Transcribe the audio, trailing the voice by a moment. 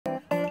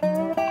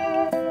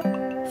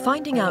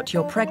Finding out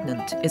you're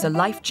pregnant is a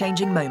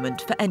life-changing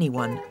moment for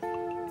anyone,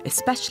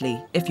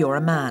 especially if you're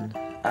a man.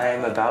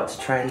 I'm about to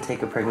try and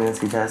take a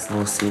pregnancy test and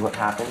we'll see what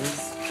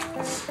happens.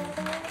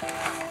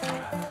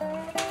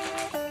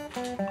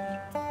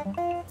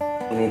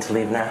 We need to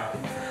leave now.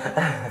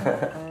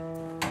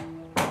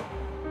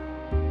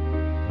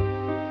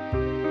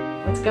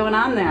 What's going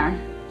on there?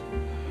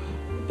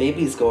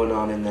 Baby's going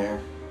on in there.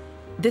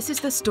 This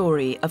is the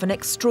story of an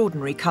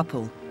extraordinary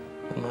couple.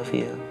 I love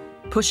you.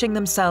 Pushing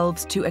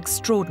themselves to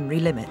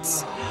extraordinary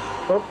limits.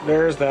 Oh,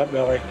 there's that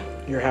belly.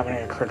 You're having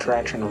a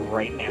contraction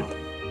right now.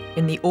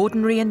 In the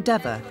ordinary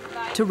endeavour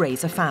to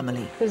raise a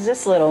family. Who's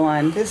this little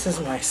one? This is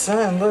my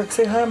son. Look,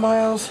 say hi,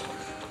 Miles.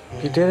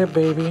 You did it,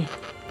 baby.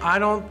 I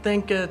don't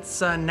think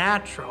it's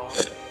natural.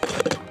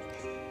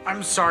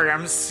 I'm sorry,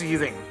 I'm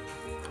seething.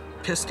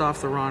 Pissed off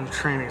the wrong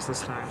trainings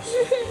this time.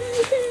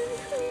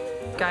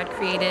 God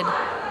created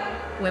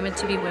women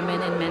to be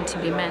women and men to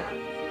be men.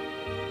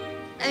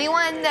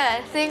 Anyone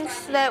that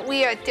thinks that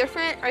we are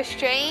different or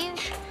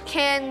strange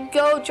can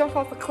go jump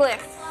off a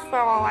cliff for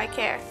all I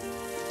care.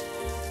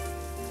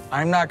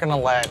 I'm not gonna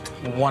let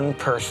one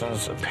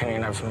person's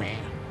opinion of me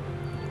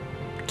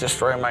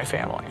destroy my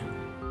family.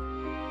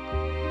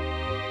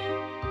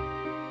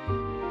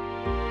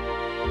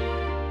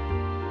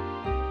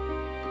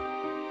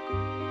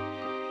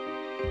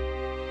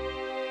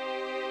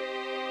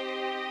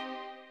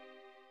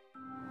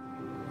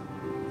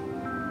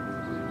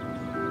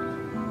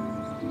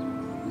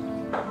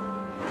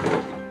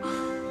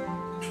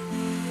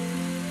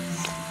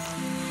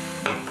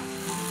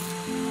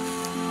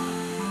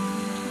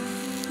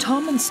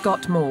 Tom and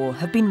Scott Moore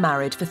have been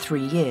married for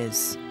 3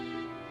 years.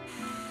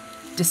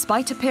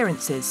 Despite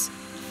appearances,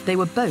 they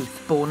were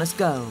both born as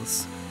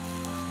girls.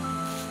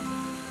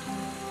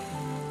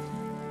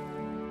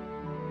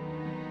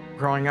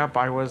 Growing up,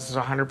 I was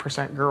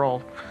 100%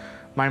 girl.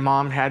 My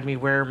mom had me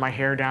wear my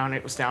hair down.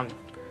 It was down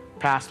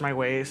past my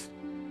waist.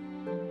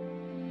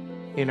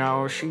 You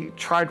know, she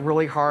tried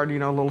really hard, you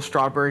know, little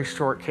strawberry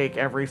shortcake,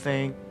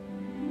 everything.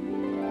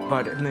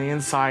 But in the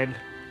inside,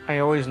 I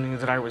always knew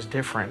that I was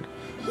different.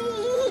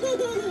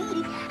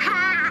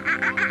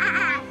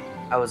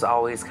 I was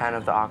always kind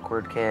of the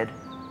awkward kid.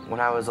 When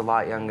I was a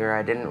lot younger,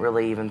 I didn't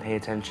really even pay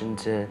attention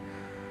to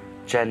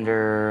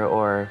gender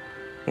or,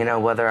 you know,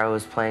 whether I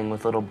was playing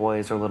with little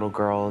boys or little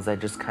girls. I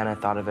just kind of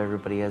thought of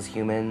everybody as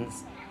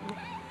humans.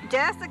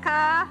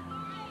 Jessica!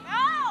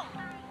 No!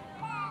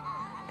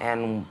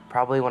 And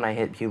probably when I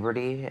hit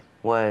puberty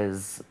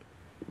was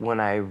when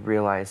I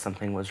realized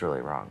something was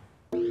really wrong.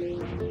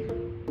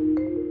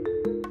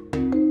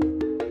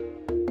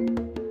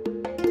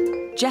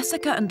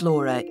 Jessica and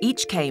Laura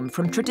each came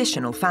from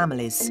traditional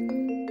families.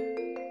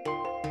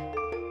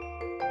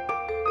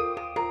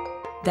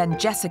 Then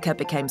Jessica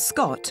became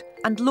Scott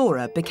and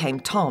Laura became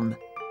Tom.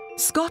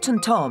 Scott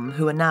and Tom,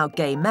 who are now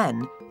gay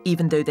men,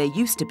 even though they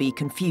used to be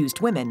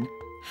confused women,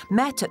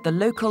 met at the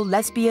local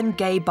lesbian,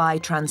 gay, bi,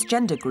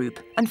 transgender group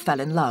and fell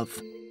in love.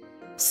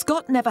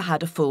 Scott never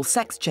had a full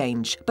sex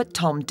change, but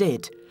Tom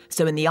did.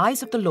 So in the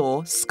eyes of the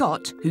law,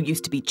 Scott, who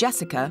used to be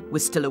Jessica,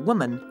 was still a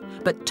woman,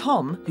 but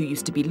Tom, who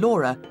used to be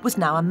Laura, was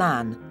now a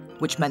man,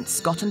 which meant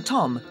Scott and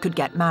Tom could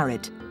get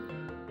married.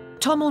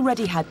 Tom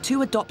already had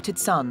 2 adopted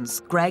sons,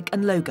 Greg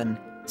and Logan,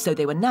 so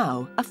they were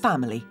now a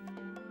family.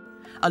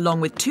 Along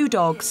with 2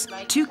 dogs,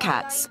 2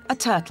 cats, a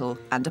turtle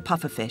and a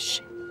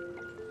pufferfish.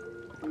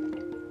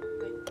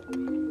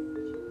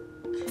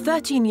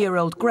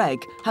 13-year-old Greg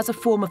has a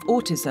form of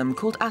autism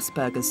called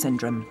Aspergers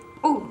syndrome.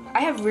 Ooh, I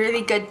have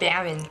really good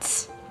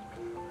balance.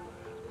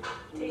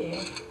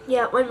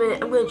 Yeah, 1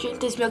 minute. I'm gonna drink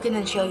this milk and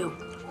then show you.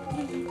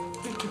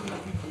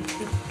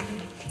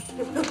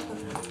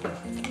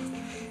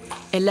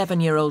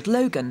 11-year-old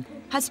Logan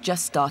has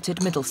just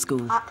started middle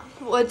school.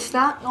 What's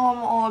not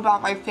normal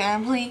about my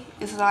family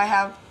is that I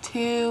have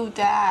 2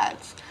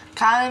 dads.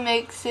 Kind of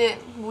makes it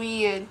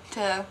weird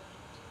to,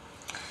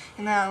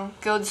 you know,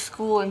 go to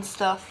school and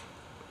stuff.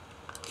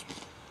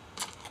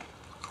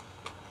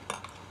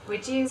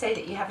 Would you say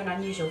that you have an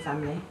unusual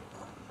family?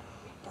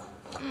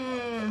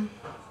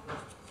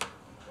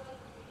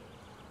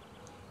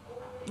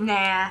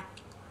 Nah.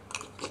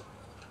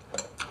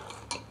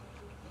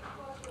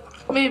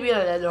 Maybe a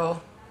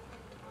little.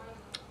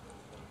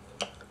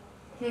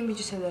 Maybe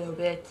just a little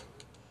bit.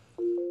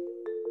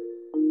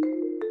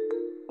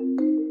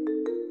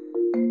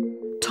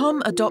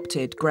 Tom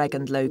adopted Greg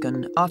and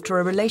Logan after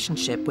a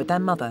relationship with their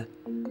mother,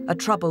 a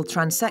troubled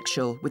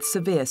transsexual with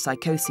severe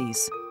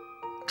psychoses.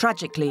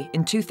 Tragically,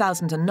 in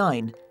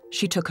 2009,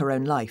 she took her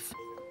own life.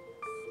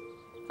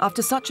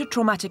 After such a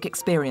traumatic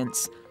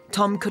experience,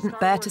 Tom couldn't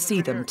bear to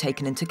see them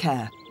taken into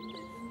care.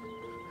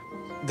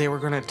 They were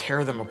going to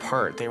tear them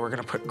apart. They were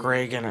going to put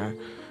Greg in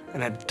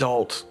an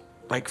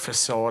adult-like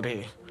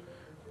facility.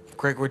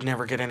 Greg would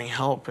never get any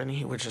help, and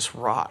he would just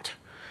rot.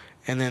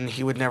 And then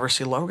he would never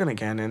see Logan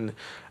again. And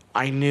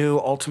I knew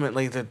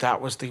ultimately that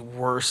that was the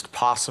worst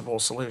possible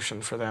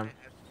solution for them.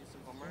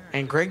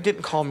 And Greg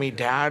didn't call me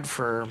dad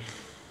for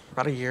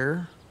about a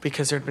year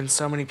because there'd been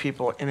so many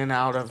people in and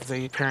out of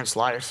the parent's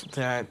life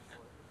that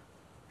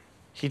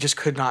He just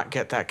could not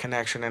get that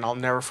connection, and I'll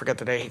never forget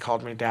the day he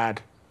called me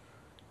Dad.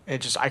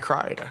 I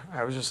cried.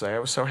 I was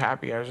so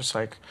happy. I was just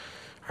like,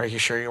 are you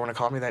sure you want to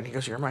call me that? And he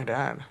goes, you're my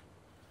dad.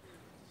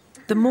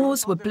 The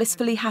Moores were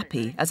blissfully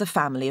happy as a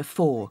family of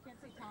 4.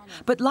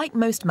 But like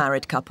most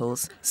married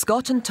couples,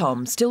 Scott and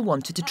Tom still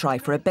wanted to try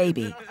for a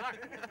baby.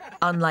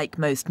 Unlike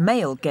most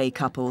male gay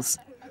couples,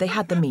 they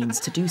had the means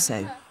to do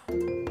so.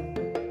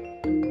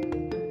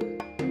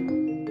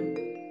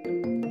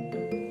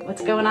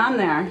 What's going on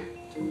there?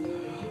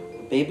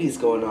 A baby's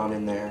going on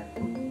in there.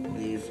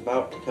 He's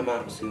about to come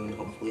out soon,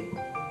 hopefully.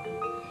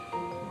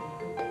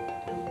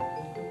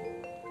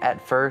 At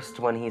first,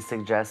 when he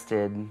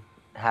suggested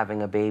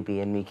having a baby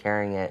and me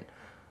carrying it,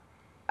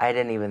 I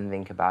didn't even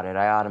think about it.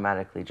 I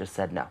automatically just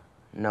said no,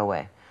 no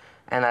way.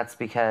 And that's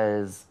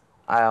because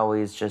I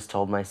always just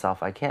told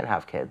myself I can't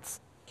have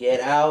kids.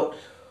 Get out.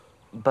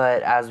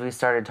 But as we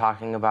started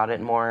talking about it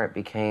more, it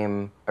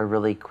became a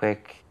really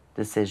quick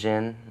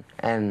decision,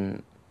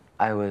 and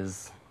I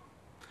was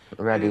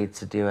ready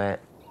to do it.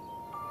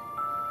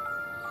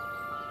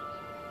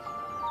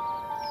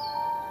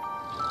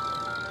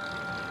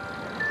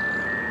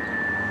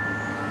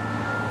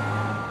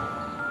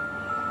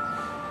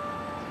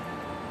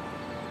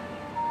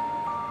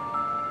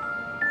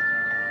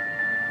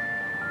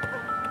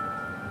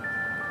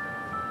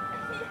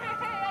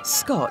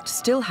 Scott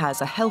still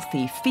has a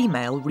healthy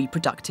female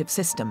reproductive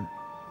system.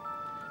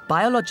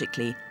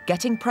 Biologically,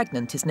 getting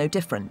pregnant is no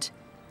different.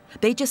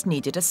 They just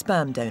needed a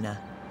sperm donor.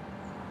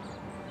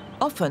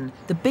 Often,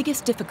 the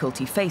biggest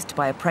difficulty faced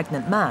by a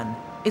pregnant man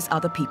is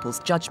other people's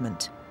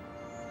judgment.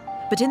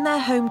 But in their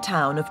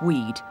hometown of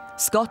Weed,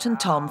 Scott and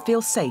Tom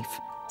feel safe,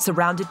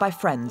 surrounded by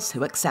friends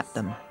who accept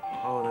them.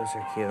 Oh, those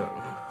are cute.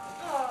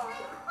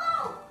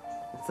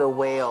 It's a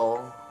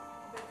whale.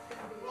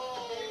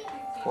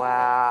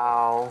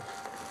 Wow.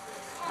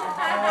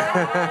 Look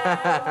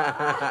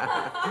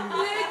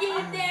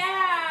at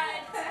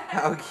that!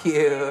 How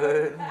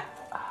cute.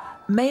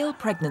 Male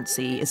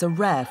pregnancy is a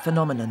rare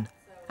phenomenon,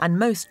 and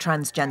most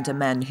transgender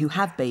men who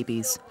have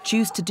babies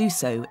choose to do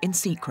so in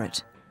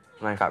secret.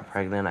 When I got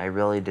pregnant, I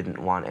really didn't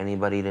want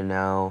anybody to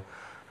know.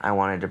 I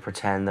wanted to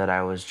pretend that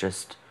I was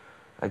just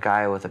a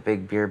guy with a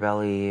big beer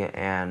belly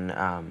and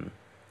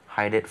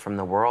hide it from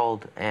the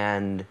world.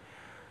 And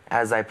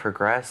as I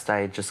progressed,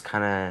 I just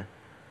kind of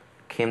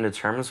came to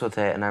terms with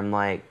it, and I'm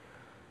like,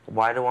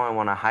 why do I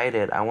want to hide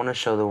it? I want to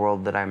show the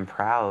world that I'm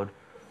proud.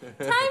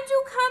 Time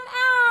to come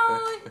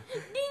out!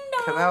 Ding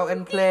dong! Come out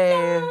and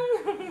play.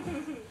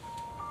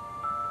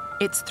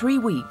 It's 3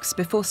 weeks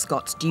before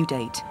Scott's due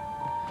date.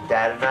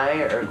 Dad and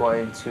I are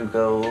going to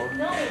go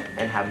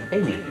and have a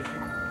baby.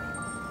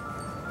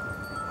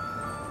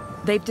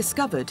 They've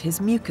discovered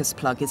his mucus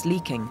plug is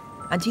leaking,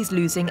 and he's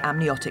losing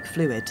amniotic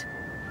fluid.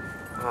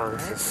 Oh,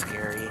 this is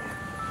scary.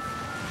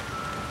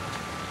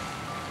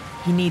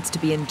 He needs to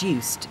be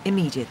induced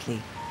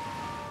immediately.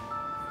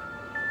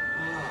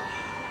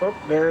 Oh,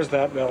 there's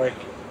that belly.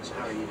 So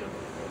how are you doing?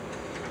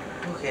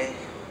 Okay.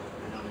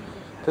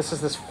 This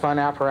is this fun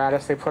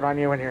apparatus they put on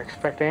you when you're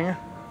expecting.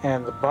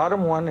 And the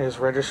bottom one is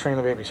registering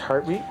the baby's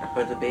heartbeat.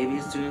 But the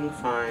baby's doing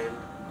fine.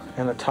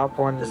 And the top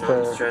one is the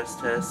non-stress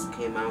test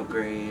came out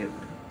great.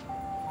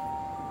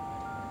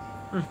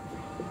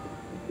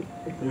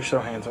 You're so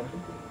handsome.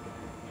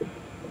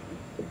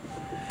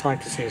 I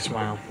like to see you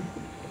smile.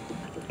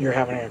 You're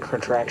having a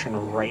contraction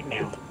right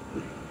now.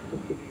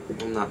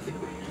 I'm not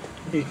feeling it.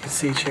 You can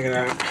see, check it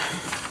out.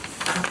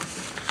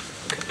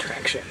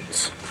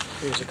 Contractions.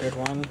 Here's a good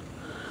one.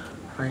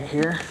 Right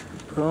here.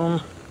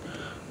 Boom.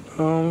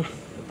 Boom.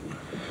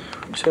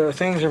 So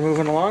things are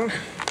moving along.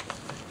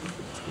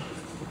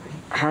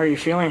 How are you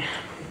feeling?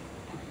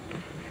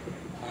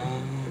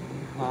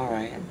 All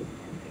right.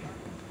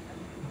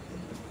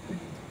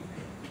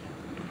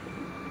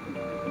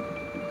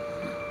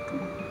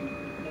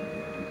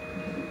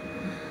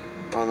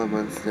 All the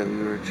months that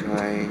we were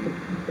trying,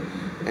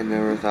 I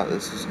never thought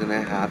this was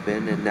gonna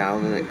happen, and now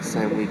the next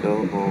time we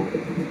go home,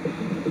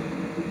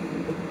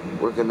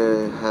 we're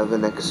gonna have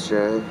an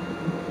extra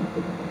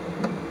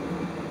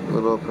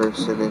little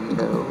person in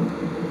tow.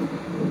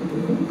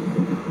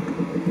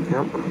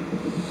 Yep.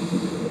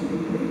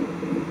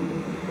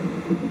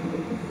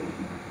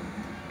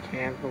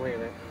 Can't believe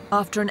it.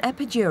 After an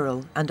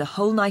epidural and a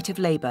whole night of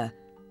labour,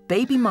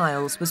 baby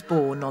Miles was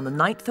born on the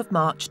 9th of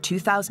March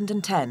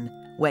 2010,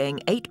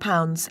 weighing 8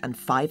 pounds and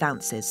 5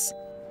 ounces.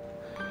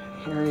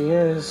 Here he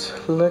is.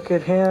 Look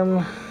at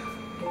him.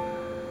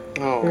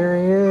 Oh. Here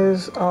he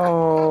is.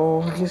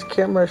 Oh, he's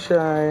camera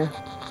shy.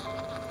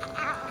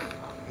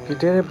 You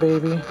did it,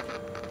 baby.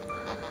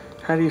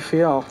 How do you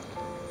feel?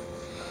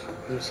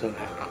 I'm so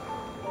happy.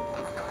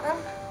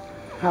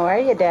 How are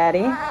you,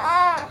 Daddy?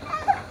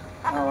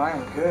 Oh, I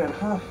am good,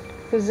 huh?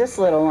 Who's this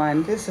little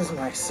one? This is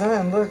my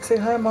son. Look, say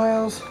hi,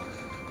 Miles.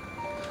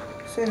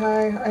 Say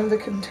hi. I'm the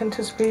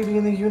contentest baby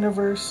in the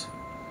universe.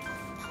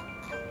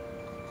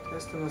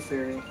 Just in the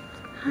theory.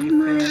 Hi,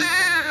 Miles.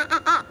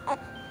 I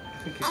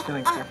think he's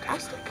feeling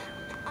fantastic.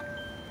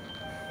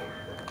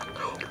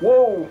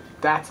 Whoa!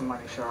 That's a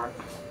money shot.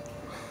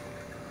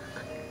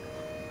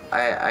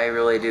 I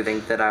really do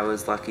think that I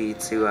was lucky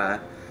to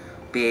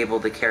be able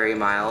to carry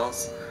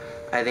Miles.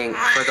 I think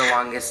for the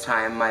longest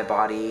time, my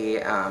body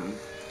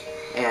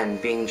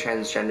and being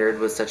transgendered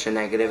was such a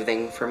negative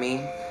thing for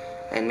me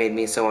and made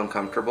me so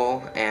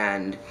uncomfortable.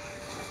 And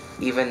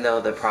even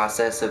though the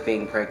process of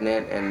being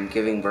pregnant and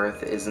giving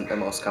birth isn't the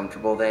most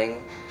comfortable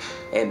thing,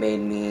 it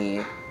made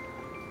me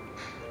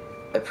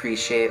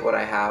appreciate what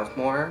I have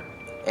more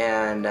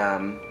and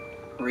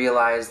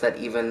realize that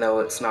even though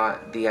it's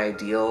not the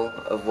ideal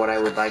of what I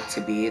would like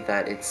to be,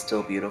 that it's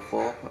still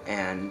beautiful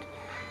and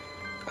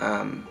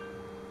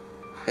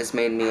has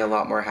made me a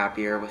lot more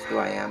happier with who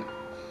I am.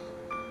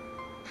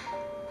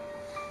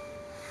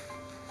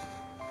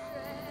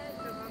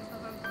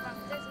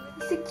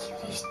 He's the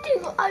cutest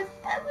thing I've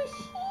ever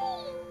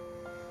seen.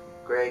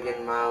 Greg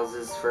and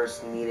Miles'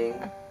 first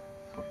meeting.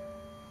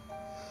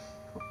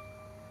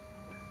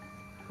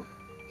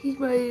 He's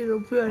my little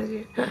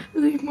brother.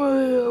 He's my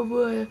little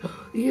brother.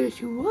 Yes,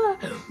 you are.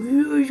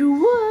 Yes,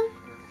 you are.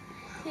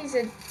 He's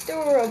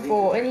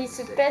adorable, and he's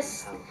the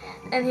best,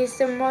 and he's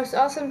the most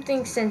awesome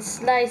thing since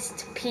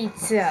sliced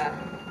pizza.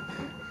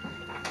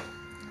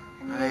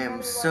 I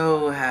am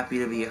so happy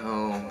to be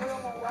home.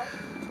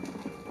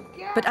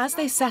 But as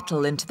they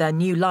settle into their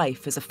new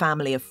life as a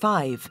family of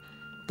 5,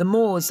 the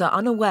Moores are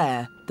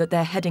unaware that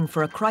they're heading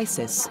for a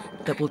crisis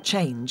that will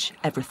change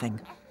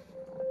everything.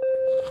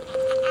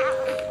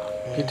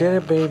 You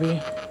did it,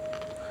 baby.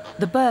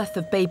 The birth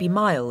of baby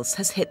Miles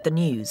has hit the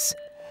news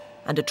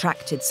and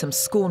attracted some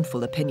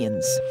scornful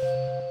opinions.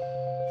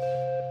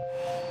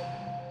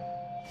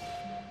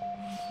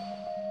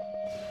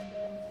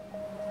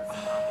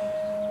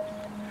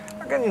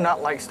 How can you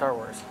not like Star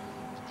Wars?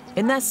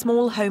 In their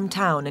small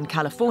hometown in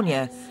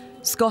California,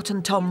 Scott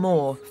and Tom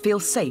Moore feel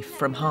safe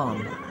from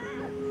harm.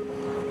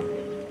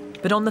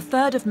 But on the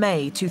 3rd of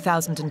May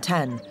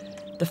 2010,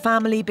 the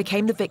family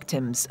became the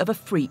victims of a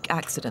freak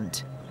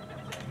accident.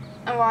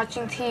 I'm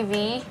watching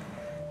TV,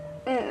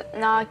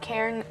 not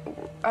caring,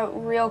 a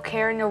real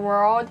care in the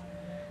world.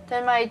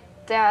 Then my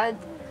dad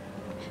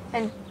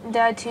and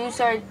Dad too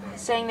started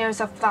saying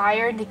there's a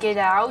fire to get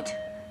out.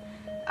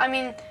 I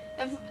mean,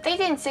 if they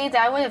didn't say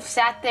that, I would have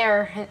sat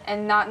there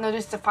and not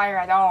noticed the fire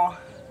at all.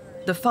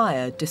 The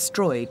fire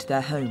destroyed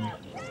their home.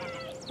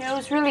 It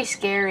was really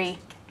scary.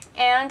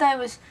 And I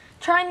was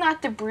trying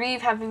not to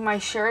breathe, having my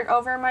shirt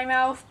over my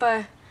mouth,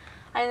 but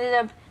I ended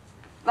up,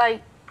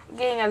 like,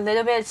 getting a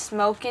little bit of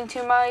smoke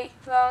into my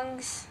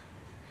lungs.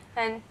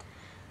 And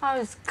I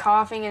was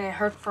coughing and it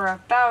hurt for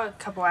about a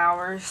couple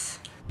hours.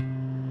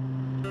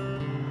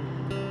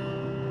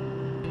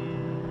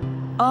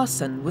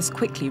 Arson was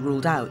quickly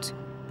ruled out,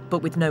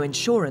 but with no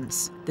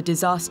insurance, the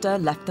disaster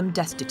left them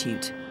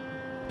destitute.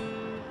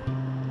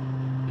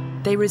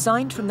 They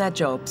resigned from their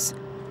jobs,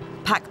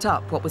 packed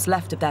up what was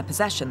left of their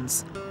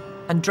possessions,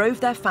 and drove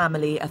their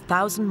family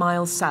 1,000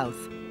 miles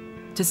south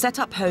to set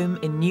up home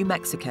in New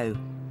Mexico,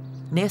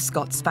 near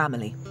Scott's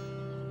family.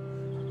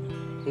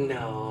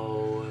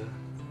 No.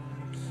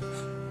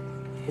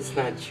 It's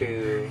not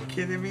true.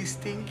 Kidding me,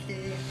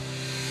 Stinky.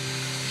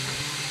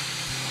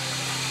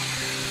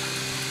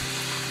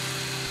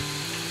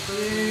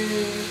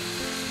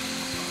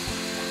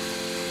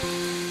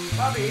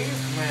 Bobby's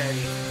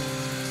ready.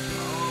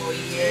 Oh,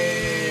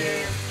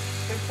 yeah.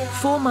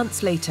 4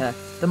 months later,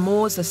 the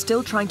Moores are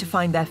still trying to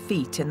find their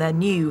feet in their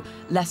new,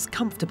 less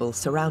comfortable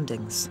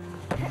surroundings.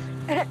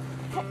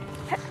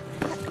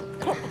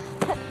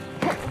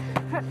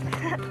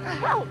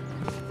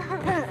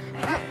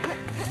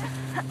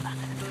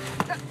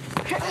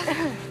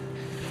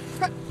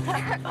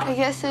 I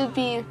guess it would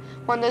be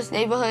one of those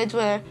neighborhoods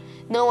where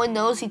no one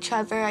knows each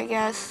other, I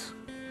guess.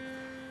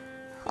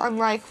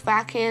 Unlike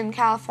back in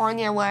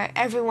California where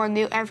everyone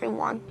knew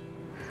everyone.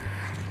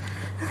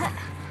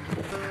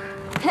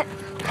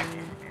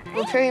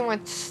 We're pretty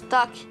much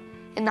stuck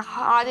in the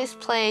hottest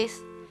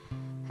place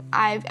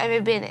I've ever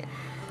been in.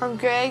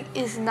 Greg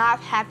is not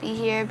happy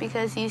here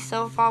because he's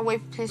so far away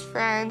from his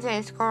friends and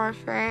his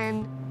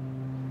girlfriend.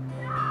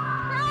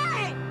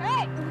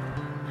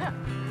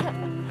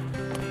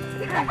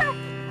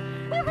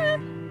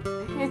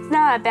 It's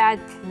not a bad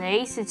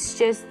place. It's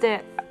just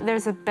that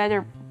there's a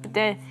better,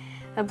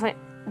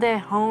 the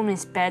home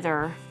is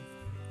better.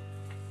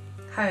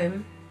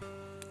 Home.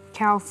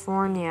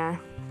 California.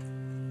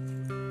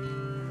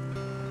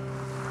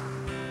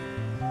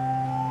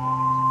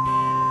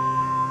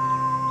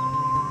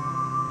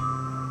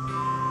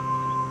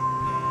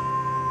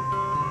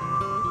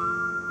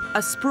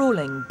 A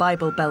sprawling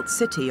Bible Belt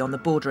city on the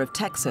border of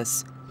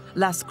Texas,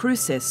 Las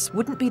Cruces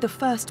wouldn't be the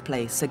first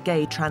place a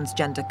gay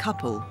transgender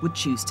couple would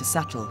choose to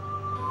settle.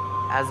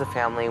 As a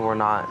family, we're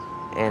not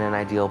in an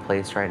ideal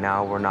place right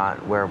now. We're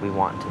not where we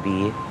want to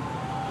be.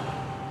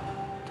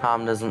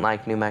 Tom doesn't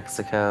like New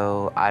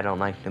Mexico. I don't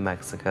like New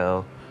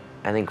Mexico.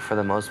 I think for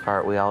the most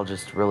part, we all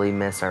just really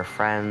miss our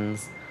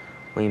friends.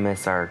 We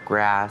miss our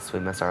grass, we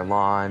miss our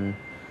lawn,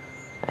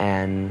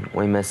 and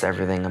we miss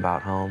everything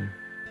about home.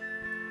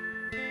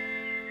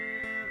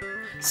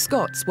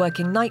 Scott's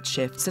working night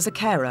shifts as a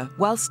carer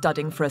while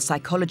studying for a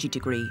psychology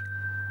degree.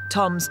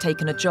 Tom's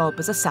taken a job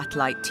as a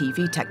satellite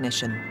TV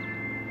technician.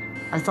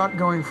 I thought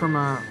going from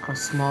a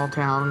small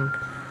town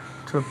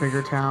to a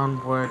bigger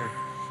town would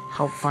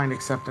help find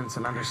acceptance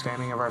and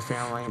understanding of our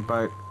family,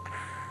 but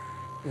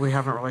we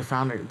haven't really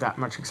found that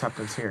much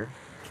acceptance here.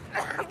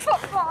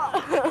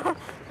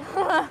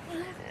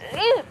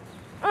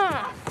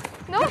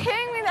 No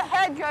hitting me in the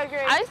head,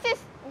 Gregory. I was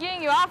just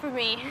getting you off of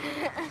me.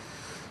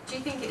 Do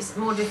you think it's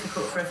more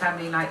difficult for a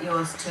family like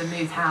yours to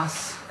move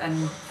house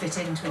and fit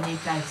into a new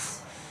place?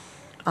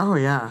 Oh,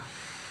 yeah.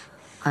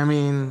 I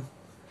mean,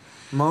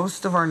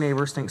 most of our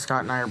neighbors think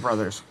Scott and I are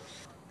brothers.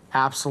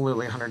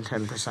 Absolutely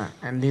 110%.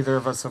 And neither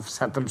of us have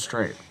set them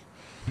straight.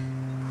 I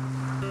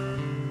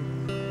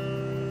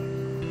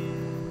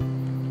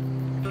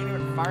can't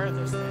even fire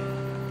this thing.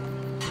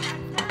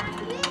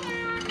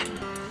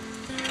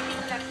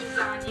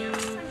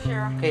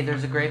 Okay,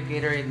 there's a grape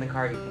Gatorade in the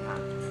car you can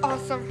have.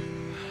 Awesome.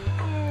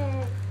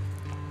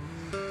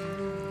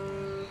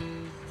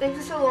 Thank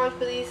you so much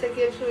for these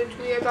gifts which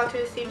we are about to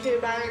receive to the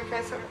body of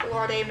Christ,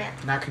 Lord, amen.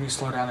 Now can you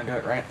slow down and do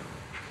it right?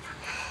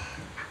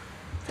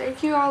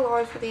 Thank you, our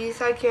Lord, for these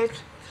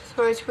gifts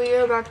which we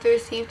are about to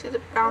receive to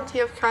the bounty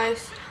of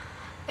Christ,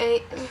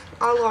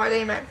 our Lord,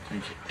 amen.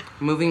 Thank you.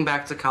 Moving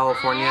back to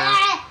California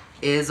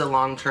is a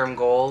long-term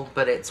goal,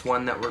 but it's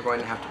one that we're going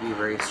to have to be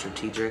very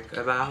strategic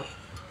about.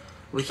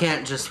 We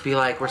can't just be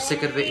like, we're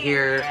sick of it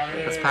here,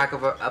 let's pack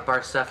up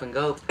our stuff and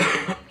go.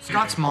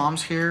 Scott's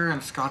mom's here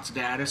and Scott's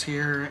dad is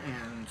here,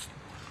 and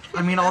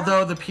I mean,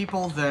 although the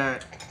people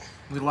that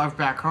we love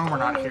back home are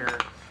not here,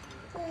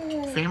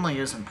 family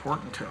is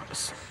important to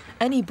us.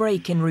 Any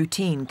break in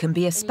routine can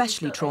be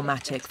especially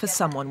traumatic for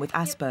someone with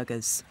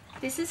Asperger's.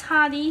 This is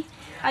Hadi.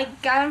 I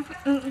got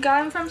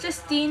him from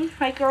Justine,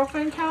 my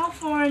girlfriend in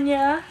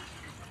California.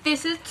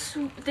 This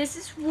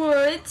is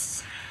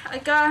Woods. I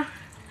got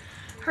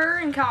her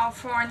in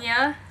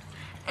California.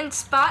 And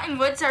Spot and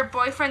Woods are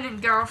boyfriend and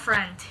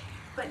girlfriend.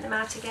 Putting them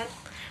out again.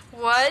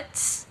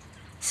 Woods?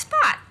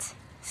 Spot.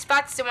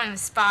 Spot's the one with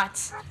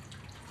spots.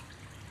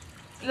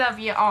 Love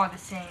you all the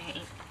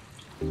same.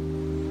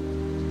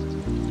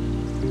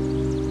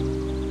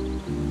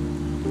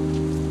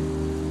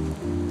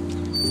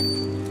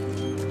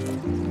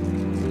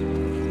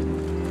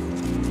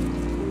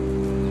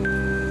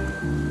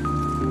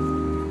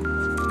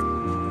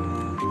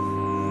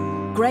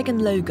 Greg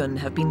and Logan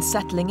have been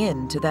settling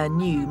in to their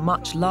new,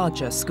 much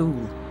larger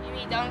school. You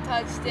mean don't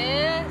touch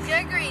this?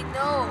 Gregory,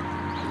 no.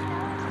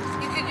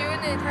 You could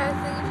ruin the entire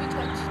thing if you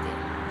touched it.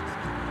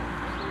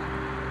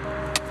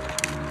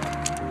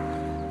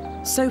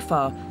 So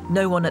far,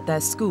 no one at their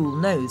school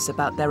knows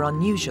about their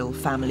unusual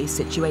family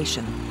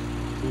situation.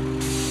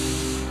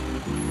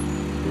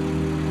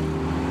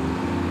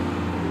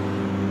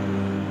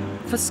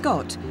 For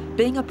Scott,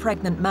 being a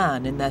pregnant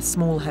man in their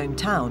small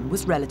hometown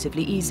was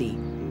relatively easy.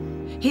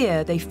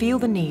 Here, they feel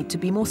the need to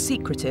be more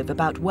secretive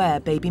about where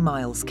baby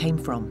Miles came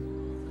from.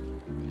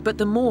 But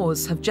the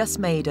Moores have just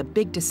made a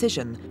big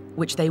decision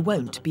which they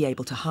won't be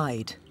able to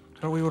hide.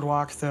 But we would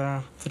walk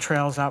the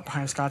trails out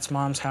behind Scott's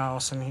mom's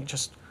house, and he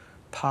just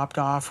popped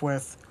off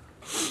with,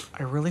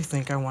 I really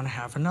think I want to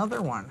have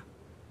another one.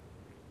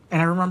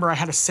 And I remember I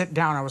had to sit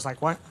down. I was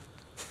like, what?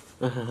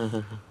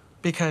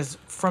 Because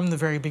from the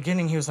very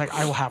beginning, he was like,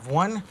 I will have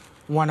one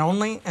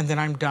only, and then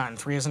I'm done.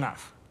 3 is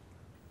enough.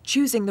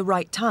 Choosing the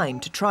right time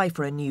to try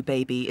for a new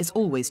baby is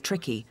always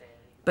tricky.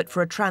 But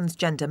for a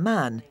transgender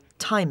man,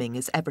 timing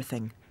is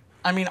everything.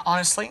 I mean,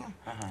 honestly,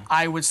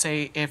 I would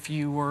say if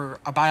you were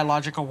a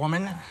biological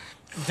woman,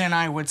 then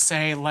I would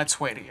say let's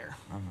wait a year.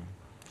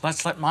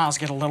 Let's let Miles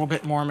get a little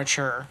bit more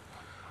mature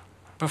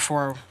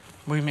before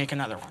we make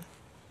another one.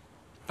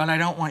 But I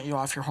don't want you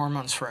off your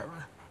hormones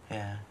forever.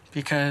 Yeah.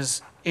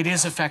 Because it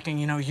is affecting,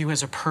 you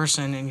as a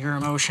person and your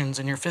emotions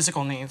and your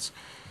physical needs.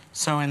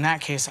 So in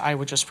that case, I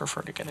would just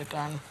prefer to get it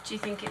done. Do you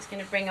think it's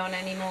going to bring on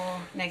any more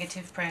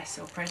negative press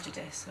or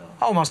prejudice? Or?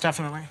 Oh, most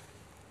definitely.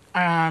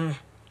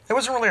 It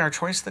wasn't really our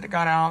choice that it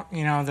got out.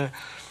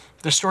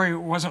 The story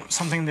wasn't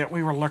something that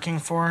we were looking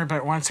for,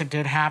 but once it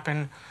did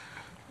happen,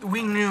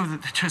 we knew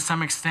that to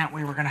some extent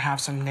we were going to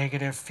have some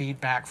negative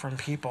feedback from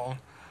people.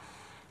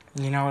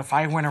 If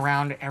I went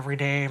around every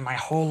day, my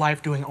whole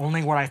life doing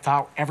only what I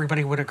thought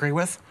everybody would agree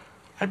with,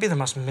 I'd be the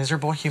most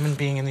miserable human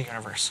being in the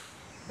universe.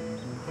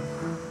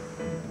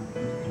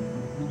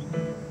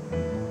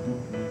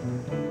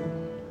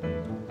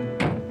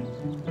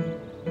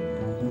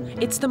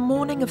 It's the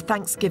morning of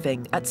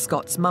Thanksgiving at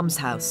Scott's mum's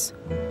house.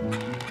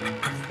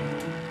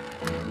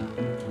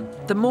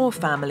 The Moore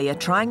family are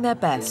trying their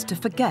best to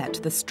forget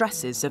the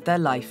stresses of their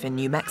life in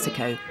New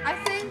Mexico. I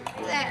think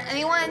that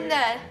anyone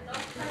that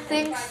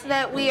thinks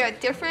that we are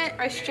different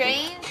or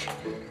strange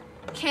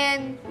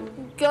can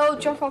go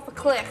jump off a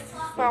cliff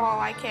for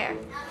all I care.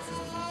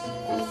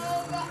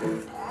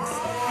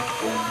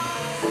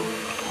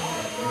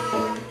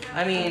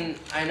 I mean,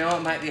 I know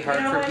it might be hard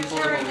for people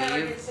to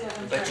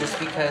believe, but just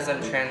because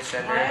I'm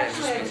transgender and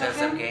just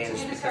because I'm gay and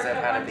just because I've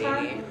had a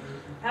baby,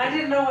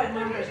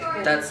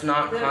 that's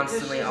not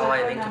constantly all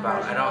I think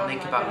about. I don't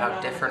think about how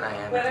different I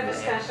am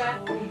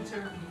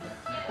today.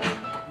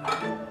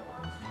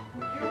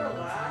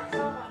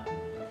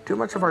 too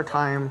much of our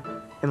time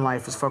in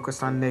life is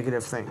focused on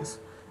negative things.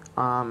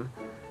 And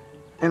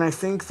I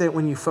think that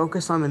when you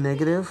focus on the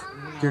negative,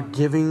 you're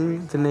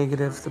giving the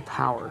negative the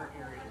power.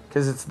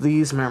 Because it's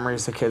these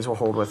memories the kids will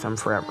hold with them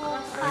forever.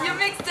 You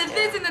mixed the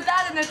this and the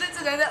that and the this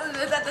and the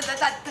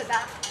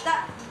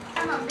that.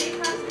 Come on, be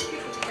close to the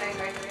kitchen,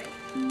 Gregory.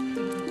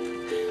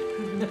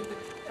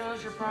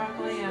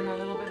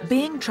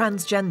 Being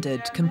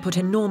transgendered can put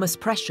enormous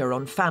pressure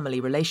on family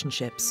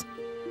relationships.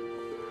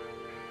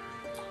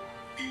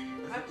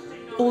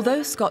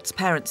 Although Scott's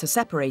parents are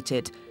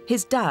separated,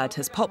 his dad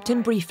has popped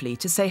in briefly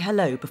to say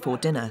hello before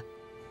dinner.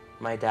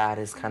 My dad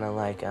is kind of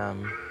like,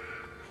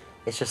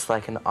 it's just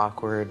like an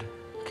awkward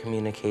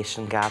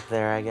communication gap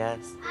there, I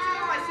guess.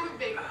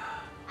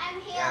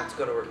 I'm here. Yeah, let's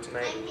go to work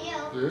tonight. I'm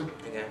here.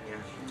 Yeah?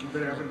 Yeah. You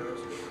better have those.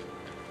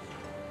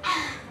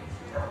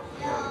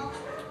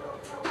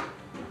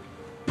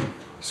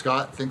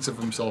 Scott thinks of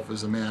himself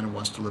as a man and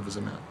wants to live as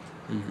a man.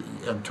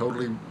 I'm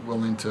totally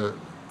willing to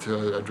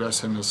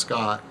address him as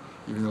Scott,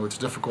 even though it's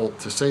difficult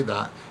to say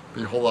that. It'd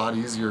be a whole lot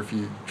easier if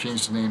he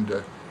changed the name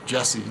to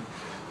Jesse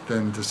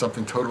than to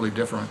something totally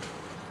different.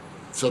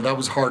 So that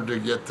was hard to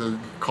get to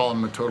call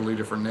him a totally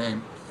different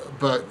name.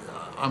 But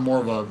I'm more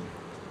of a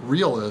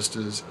realist,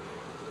 is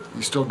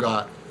you still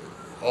got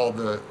all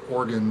the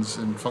organs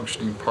and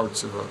functioning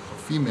parts of a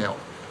female.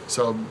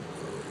 So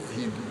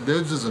he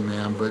lives as a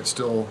man, but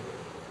still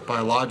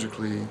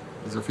biologically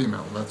is a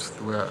female. That's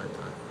the way I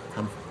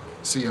kind of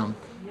see him.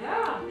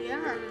 Yeah.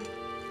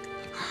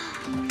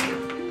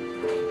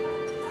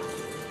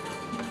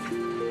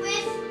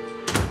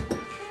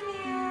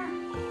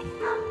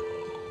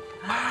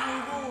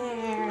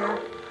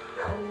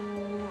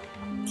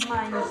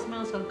 You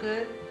smell so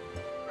good.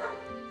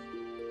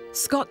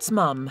 Scott's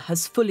mum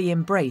has fully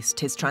embraced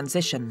his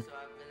transition,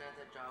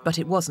 but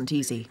it wasn't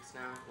easy.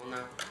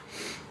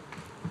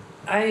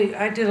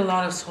 I did a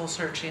lot of soul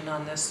searching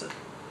on this,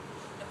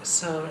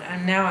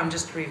 and now I'm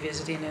just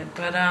revisiting it.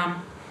 But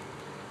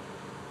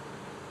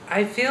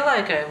I feel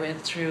like I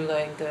went through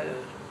like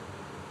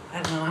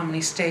I don't know how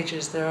many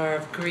stages there are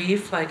of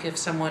grief, like if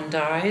someone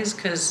dies,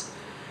 because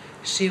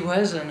she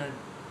was an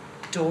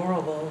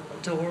adorable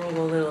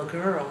little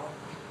girl.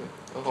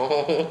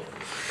 Oh.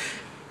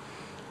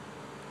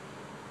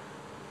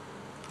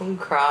 Don't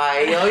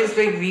cry. You always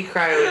make me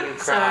cry when you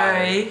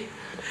cry.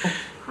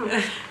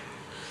 Sorry.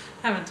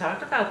 Haven't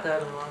talked about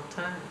that in a long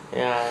time.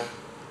 Yeah.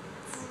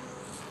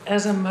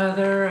 As a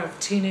mother of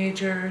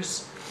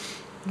teenagers,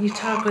 you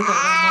talk with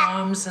other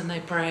moms and they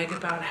brag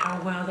about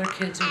how well their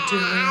kids are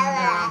doing.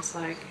 And it's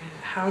like,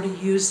 how do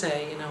you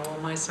say, well,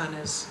 my son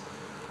is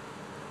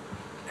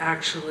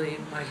actually,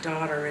 my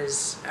daughter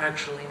is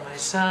actually my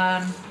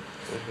son.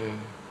 Mm-hmm.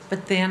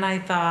 But then I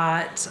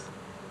thought,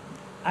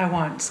 I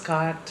want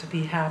Scott to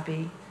be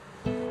happy.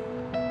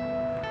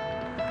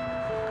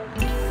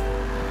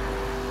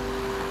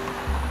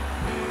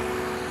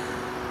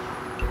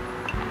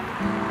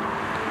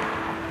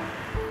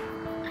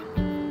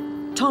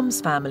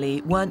 Tom's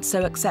family weren't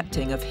so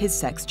accepting of his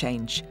sex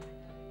change.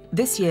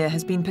 This year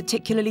has been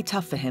particularly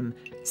tough for him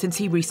since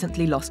he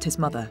recently lost his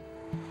mother.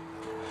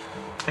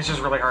 It's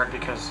just really hard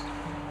because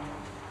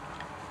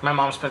my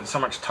mom spent so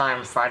much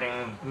time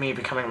fighting me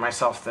becoming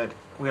myself that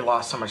we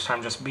lost so much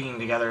time just being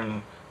together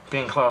and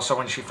being close. So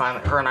when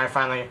her and I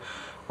finally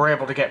were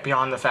able to get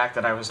beyond the fact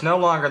that I was no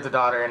longer the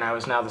daughter and I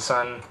was now the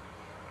son,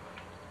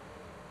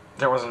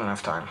 there wasn't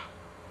enough time.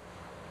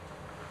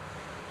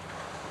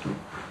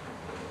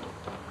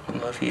 I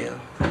love you.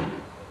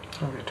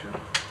 Love you too.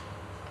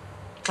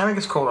 I think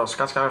it's cool though.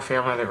 Scott's got a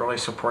family that really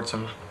supports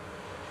him.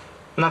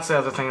 And that's the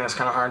other thing that's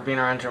kind of hard, being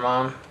around your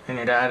mom and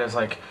your dad, is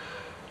like,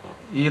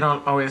 you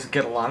don't always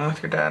get along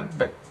with your dad,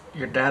 but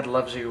your dad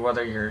loves you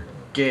whether you're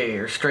gay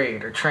or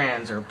straight or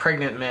trans or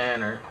pregnant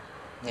man or...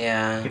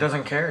 Yeah. He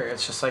doesn't care.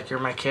 It's just like, you're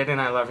my kid and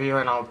I love you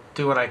and I'll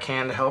do what I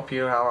can to help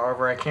you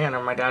however I can.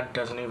 And my dad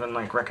doesn't even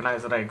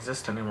recognize that I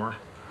exist anymore.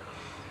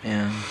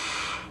 Yeah.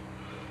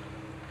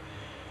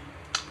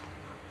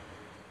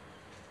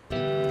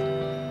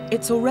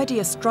 It's already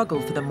a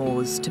struggle for the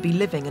Moores to be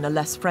living in a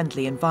less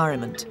friendly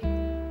environment,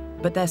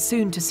 but they're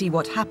soon to see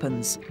what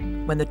happens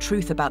when the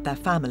truth about their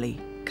family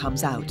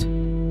comes out.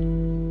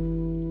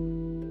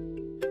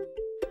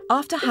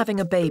 After having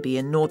a baby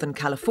in Northern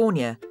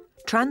California,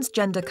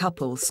 transgender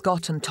couple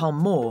Scott and Tom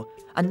Moore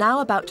are now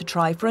about to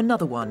try for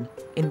another one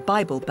in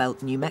Bible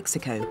Belt, New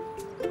Mexico.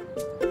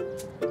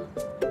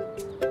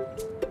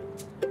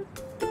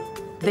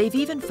 They've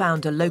even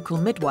found a local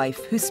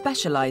midwife who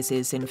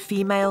specialises in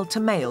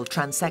female-to-male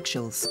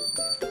transsexuals.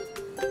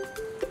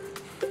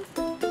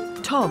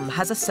 Tom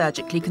has a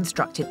surgically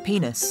constructed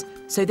penis,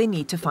 so they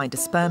need to find a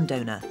sperm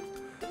donor.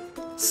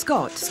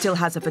 Scott still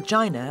has a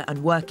vagina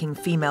and working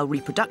female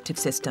reproductive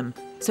system,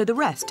 so the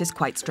rest is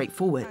quite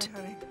straightforward.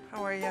 Hi, honey.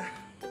 How are you?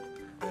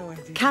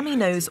 Cammie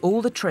knows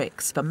all the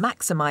tricks for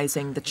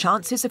maximising the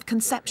chances of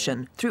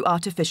conception through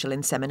artificial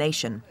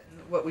insemination.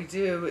 What we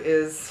do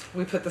is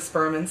we put the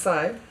sperm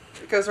inside.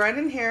 It goes right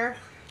in here.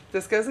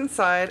 This goes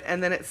inside,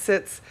 and then it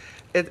sits.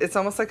 It's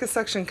almost like a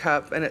suction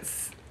cup, and it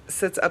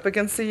sits up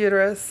against the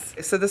uterus.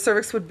 So the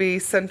cervix would be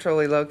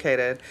centrally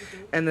located,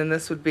 and then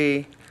this would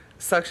be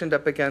suctioned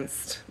up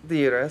against the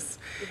uterus.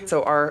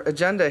 So our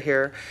agenda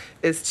here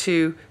is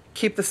to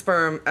keep the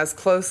sperm as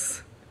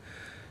close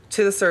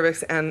to the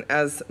cervix and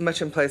as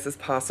much in place as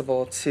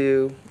possible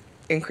to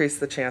increase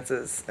the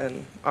chances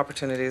and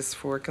opportunities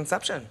for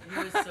conception.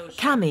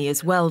 Cami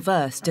is well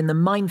versed in the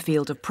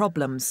minefield of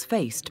problems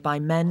faced by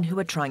men who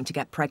are trying to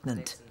get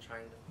pregnant.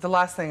 The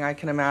last thing I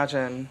can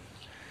imagine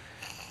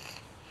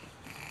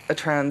a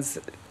trans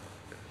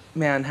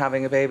man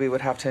having a baby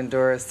would have to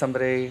endure is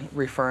somebody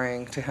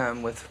referring to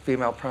him with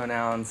female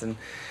pronouns and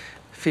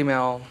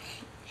female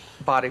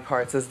body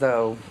parts as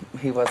though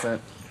he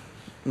wasn't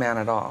man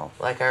at all.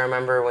 Like, I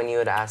remember when you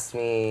had asked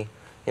me,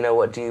 you know,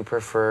 what do you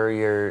prefer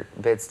your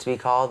bits to be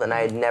called? And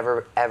I had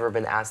never, ever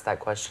been asked that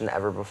question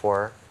ever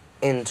before.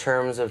 In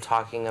terms of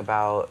talking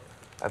about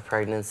a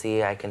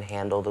pregnancy, I can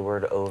handle the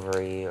word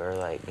ovary or,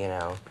 like, you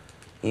know,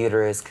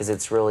 uterus, because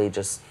it's really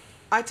just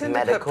I tend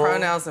medical. to put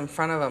pronouns in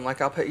front of them,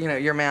 like I'll put, you know,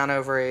 your man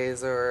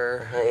ovaries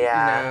or,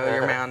 yeah. you know,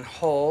 your man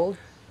hole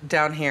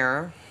down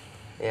here.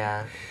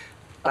 Yeah.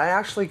 I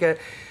actually get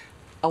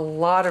a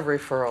lot of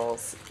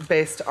referrals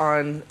based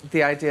on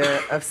the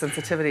idea of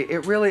sensitivity.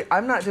 It really,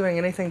 I'm not doing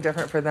anything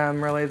different for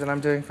them really than I'm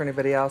doing for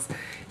anybody else,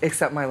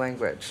 except my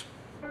language.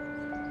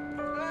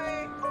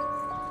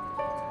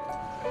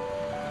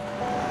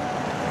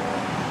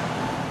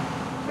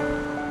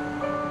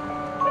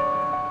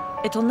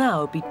 It'll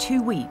now be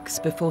 2 weeks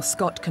before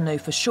Scott can know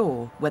for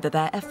sure whether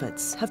their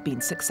efforts have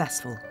been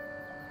successful.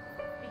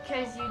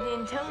 Because you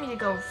didn't tell me to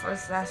go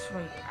first last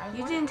week.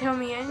 You didn't tell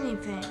me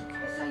anything.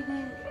 Yes, I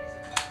did.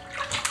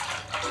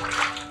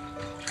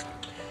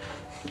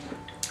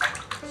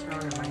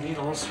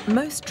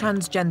 Most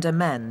transgender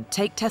men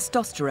take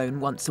testosterone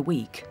once a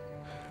week.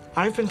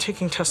 I've been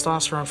taking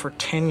testosterone for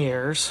 10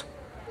 years,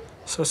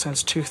 so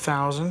since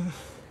 2000.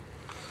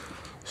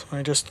 So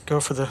I just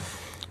go for the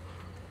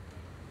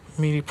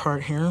meaty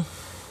part here.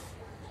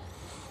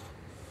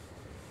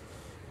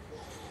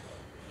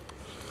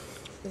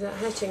 Is that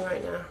hurting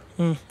right now?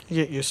 You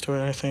get used to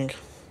it, I think.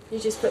 You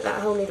just put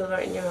that whole needle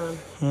right in your arm.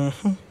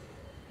 Mm-hmm.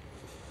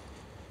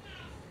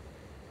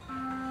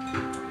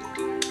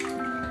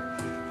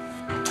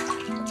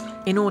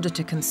 In order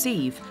to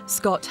conceive,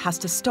 Scott has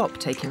to stop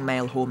taking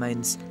male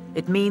hormones.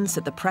 It means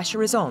that the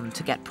pressure is on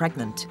to get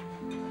pregnant.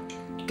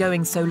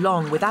 Going so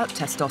long without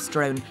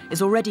testosterone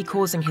is already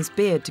causing his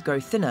beard to grow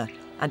thinner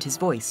and his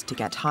voice to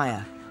get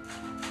higher.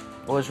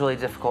 What was really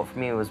difficult for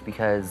me was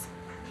because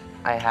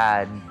I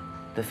had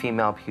the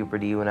female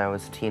puberty when I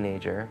was a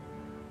teenager.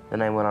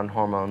 Then I went on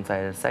hormones, I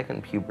had a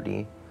second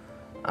puberty.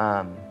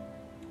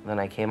 Then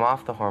I came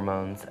off the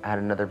hormones, had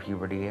another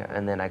puberty,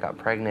 and then I got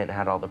pregnant,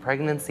 had all the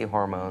pregnancy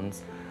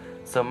hormones.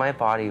 So my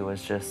body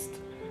was just,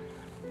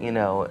 you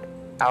know,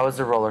 I was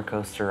a roller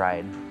coaster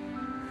ride.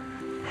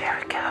 There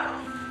we go.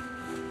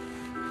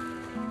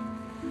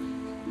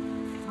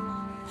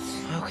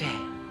 Okay.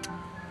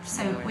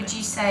 So would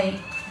you say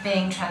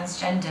being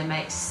transgender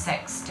makes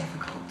sex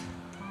difficult?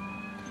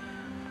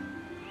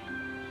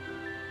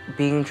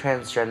 Being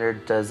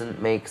transgender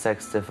doesn't make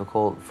sex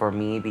difficult for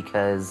me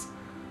because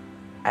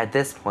at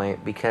this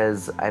point,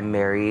 because I'm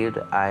married,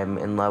 I'm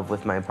in love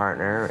with my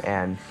partner,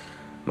 and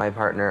my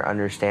partner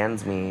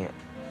understands me.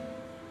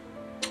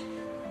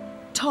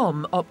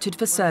 Tom opted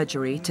for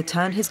surgery to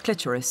turn his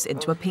clitoris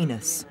into a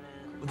penis.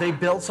 They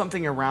build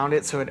something around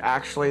it so it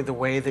actually, the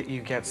way that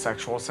you get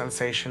sexual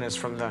sensation is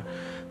from the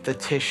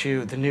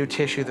tissue, the new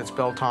tissue that's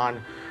built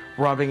on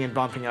rubbing and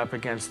bumping up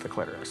against the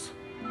clitoris.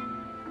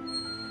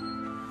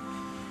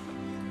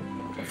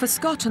 For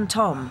Scott and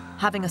Tom,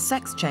 having a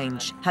sex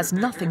change has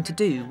nothing to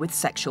do with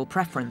sexual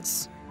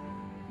preference.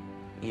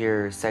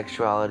 Your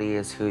sexuality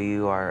is who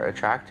you are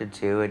attracted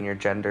to, and your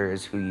gender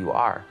is who you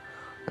are.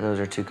 And those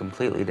are two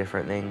completely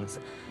different things.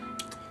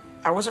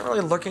 I wasn't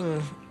really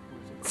looking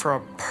for a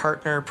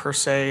partner per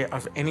se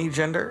of any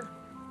gender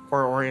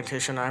or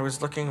orientation. I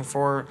was looking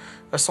for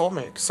a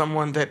soulmate,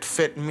 someone that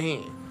fit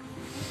me.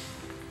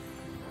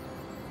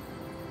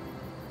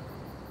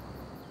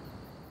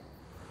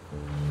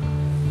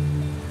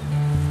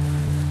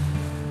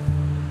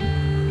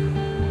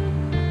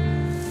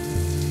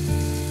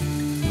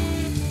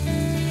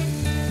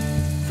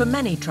 For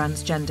many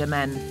transgender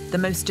men, the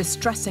most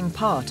distressing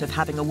part of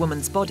having a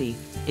woman's body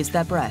is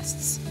their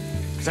breasts.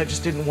 Because I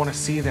just didn't want to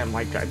see them.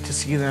 Like, to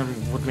see them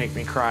would make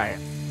me cry.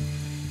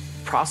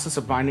 The process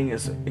of binding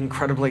is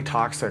incredibly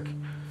toxic.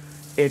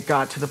 It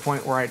got to the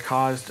point where I'd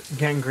caused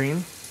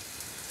gangrene.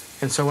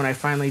 And so when I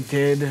finally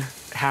did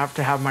have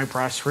to have my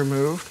breasts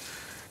removed,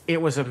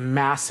 it was a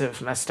massive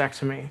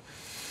mastectomy.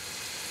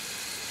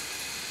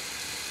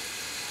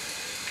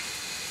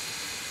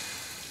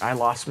 I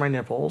lost my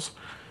nipples.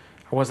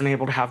 I wasn't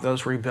able to have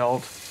those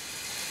rebuilt.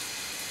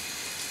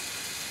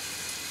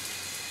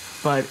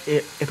 But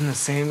in the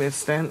same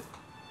instant,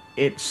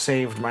 it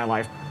saved my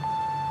life.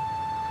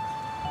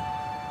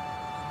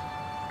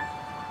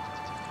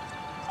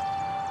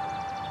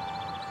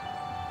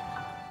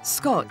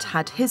 Scott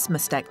had his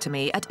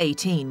mastectomy at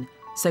 18,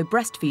 so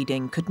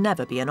breastfeeding could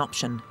never be an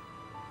option.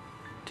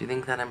 Do you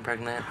think that I'm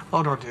pregnant?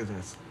 Oh, don't do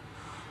this.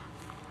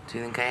 Do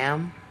you think I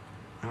am?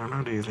 I don't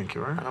know. Do you think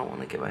you are? I don't want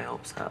to get my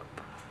hopes up.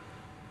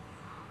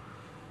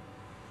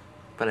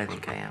 But I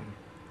think I am.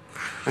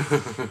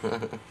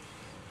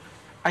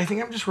 I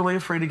think I'm just really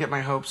afraid to get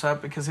my hopes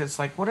up because it's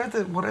like, what are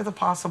the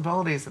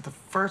possibilities that the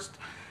first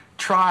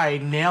try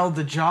nailed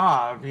the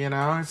job, you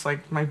know? It's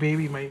like my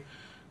baby, my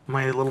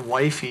little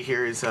wifey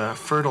here is a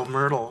fertile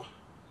myrtle.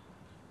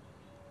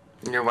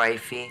 Your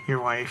wifey?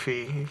 Your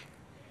wifey.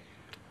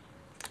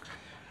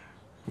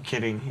 I'm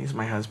kidding. He's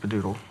my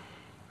husbandoodle.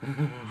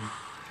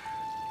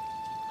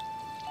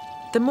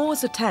 The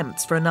Moores'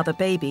 attempts for another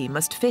baby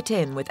must fit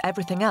in with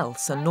everything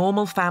else a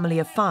normal family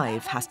of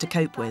 5 has to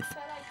cope with.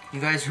 You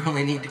guys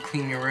really need to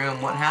clean your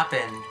room. What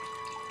happened?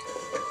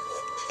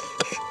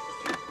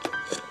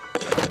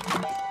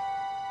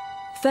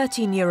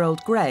 13-year-old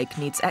Greg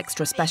needs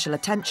extra special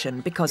attention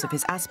because of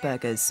his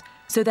Aspergers,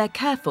 so they're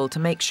careful to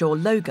make sure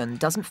Logan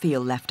doesn't feel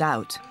left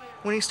out.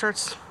 When he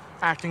starts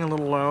acting a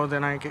little low,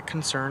 then I get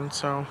concerned,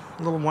 so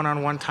a little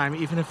one-on-one time,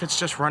 even if it's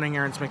just running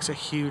errands, makes a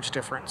huge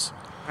difference.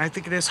 I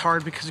think it is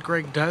hard because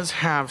Greg does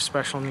have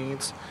special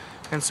needs,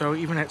 and so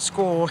even at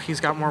school, he's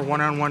got more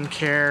one-on-one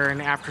care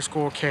and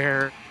after-school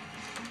care.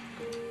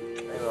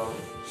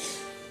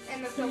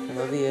 I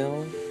love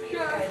you.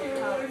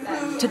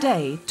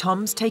 Today,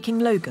 Tom's taking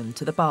Logan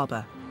to the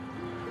barber.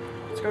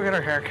 Let's go get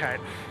our hair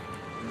cut.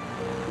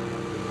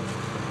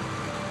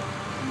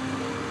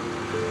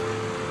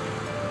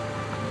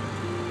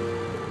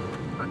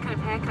 What kind of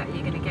haircut are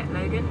you going to get,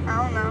 Logan?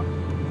 I don't know.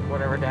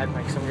 Whatever Dad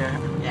makes him get.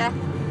 Yeah.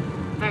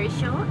 Very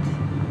short?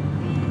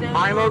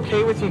 I'm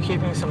okay with you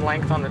keeping some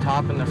length on the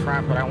top and the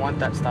front, but I want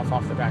that stuff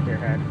off the back of your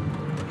head.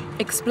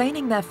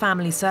 Explaining their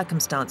family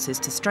circumstances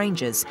to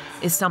strangers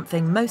is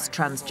something most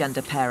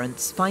transgender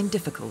parents find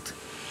difficult.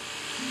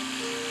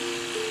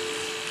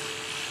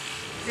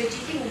 So do you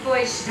think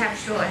boys should have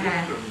short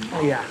hair?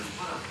 Yeah.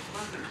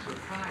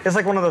 It's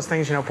like one of those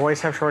things, you know, boys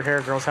have short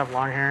hair, girls have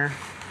long hair.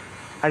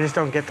 I just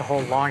don't get the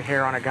whole long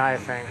hair on a guy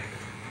thing.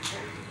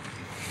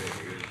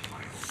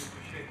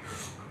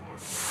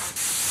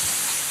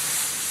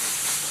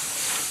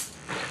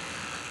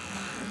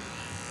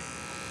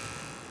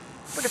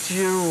 Look at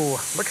you.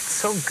 Look, it's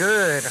so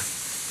good.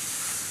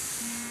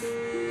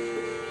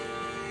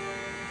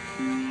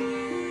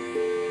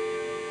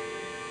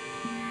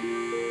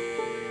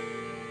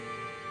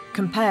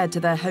 Compared to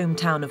their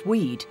hometown of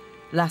Weed,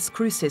 Las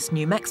Cruces,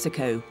 New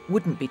Mexico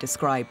wouldn't be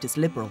described as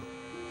liberal.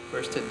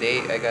 First to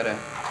date, I gotta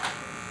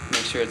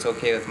make sure it's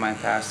okay with my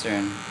pastor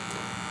and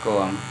go,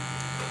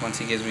 once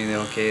he gives me the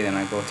okay, then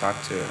I go talk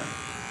to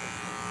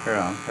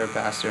her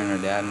pastor and her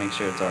dad, make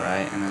sure it's all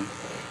right, and then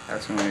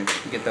that's when we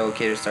get the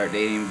okay to start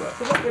dating. But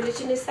What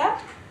religion is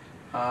that?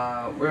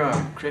 we're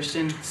a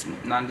Christian, it's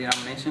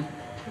non-denomination.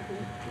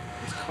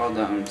 It's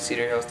called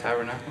Cedar Hills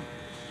Tabernacle.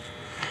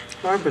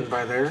 I've been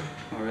by there.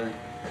 Oh, really?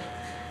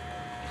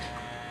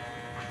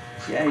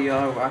 Yeah, you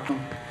all are welcome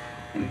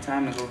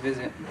anytime to go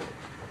visit.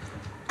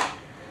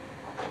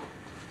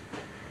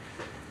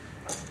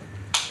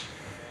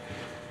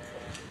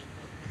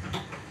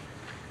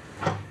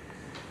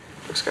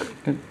 Looks good.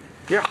 Good.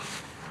 Yeah.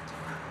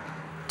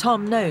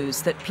 Tom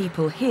knows that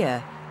people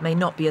here may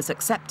not be as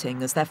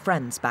accepting as their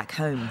friends back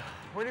home.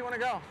 Where do you want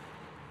to go?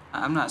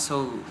 I'm not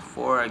so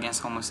for or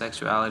against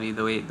homosexuality.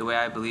 The way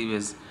I believe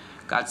is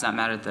God's not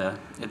mad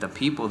at the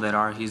people that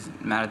are. He's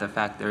mad at the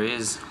fact there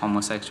is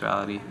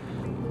homosexuality.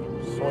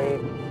 Sweet.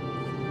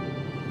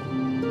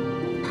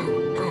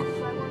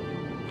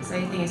 So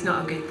you think it's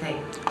not a good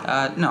thing?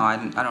 No, I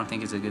don't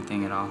think it's a good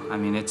thing at all. I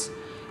mean, it's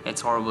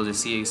horrible to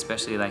see,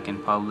 especially like in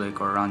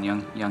public or around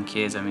young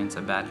kids. I mean, it's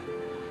a bad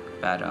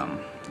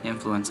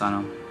influence on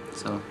them.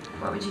 So.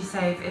 What would you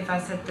say if I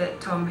said that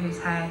Tom, whose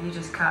hair you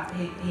just cut,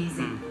 he's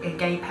a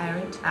gay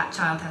parent? That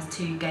child has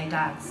 2 gay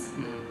dads.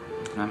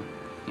 I'm,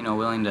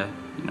 willing to,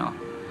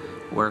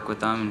 work with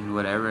them and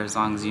whatever, as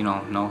long as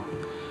no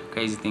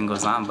crazy thing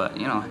goes on. But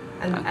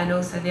And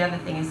also the other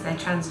thing is they're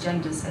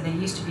transgenders, so they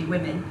used to be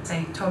women.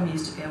 So Tom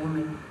used to be a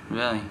woman.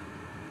 Really,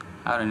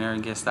 I would have never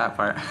guessed that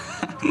part.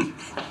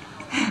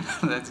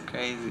 That's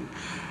crazy.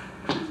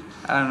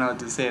 I don't know what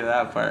to say to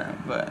that part,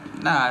 but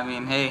nah, I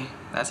mean, hey,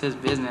 that's his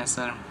business,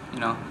 and it's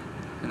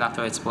not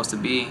the way it's supposed to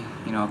be,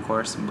 of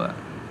course, but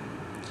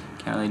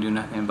can't really do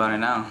nothing about it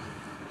now.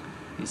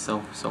 He's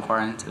so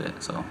far into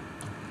it, so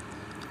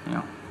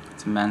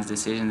it's a man's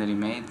decision that he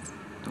made,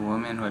 the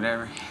woman,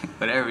 whatever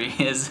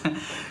he is,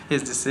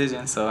 his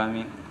decision. So I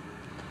mean,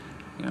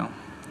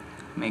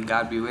 may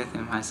God be with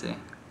him, I say.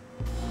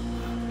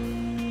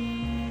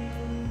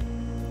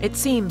 It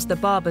seems the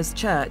Barber's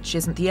Church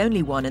isn't the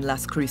only one in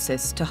Las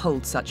Cruces to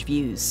hold such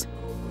views.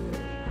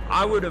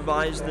 I would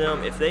advise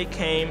them, if they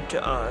came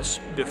to us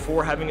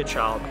before having a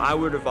child, I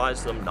would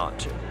advise them not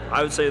to.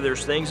 I would say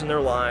there's things in their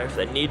life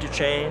that need to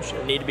change,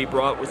 that need to be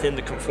brought within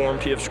the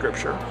conformity of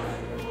Scripture.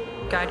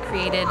 God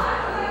created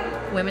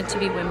women to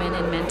be women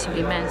and men to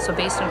be men. So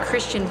based on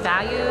Christian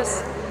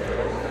values,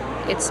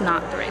 it's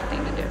not the right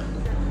thing to do.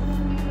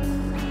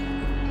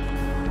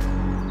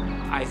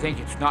 I think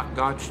it's not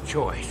God's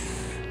choice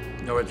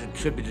nor it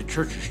should be the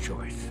church's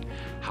choice.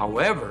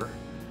 However,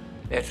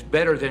 it's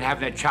better than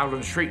having that child on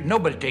the street and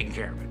nobody taking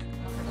care of it.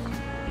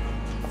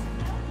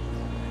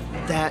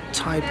 That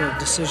type of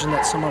decision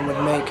that someone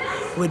would make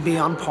would be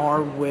on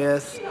par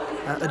with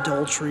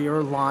adultery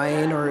or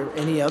lying or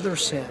any other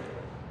sin.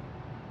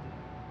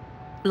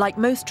 Like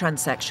most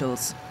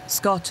transsexuals,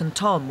 Scott and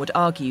Tom would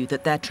argue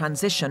that their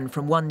transition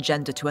from one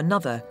gender to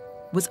another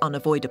was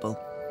unavoidable.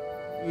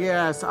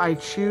 Yes, I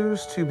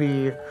choose to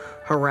be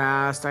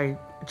harassed. I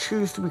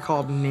choose to be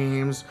called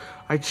names.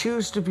 I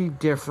choose to be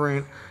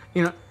different.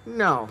 You know,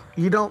 no,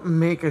 you don't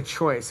make a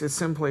choice. It's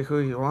simply who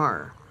you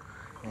are.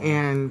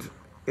 And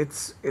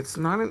it's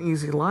not an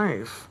easy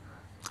life.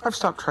 I've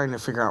stopped trying to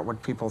figure out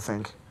what people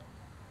think.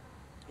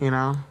 You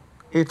know?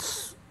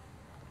 If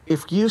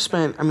you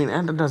spent, I mean,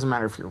 and it doesn't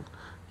matter if you're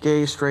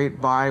gay,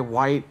 straight, bi,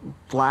 white,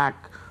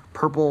 black,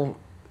 purple.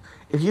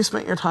 If you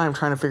spent your time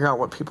trying to figure out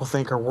what people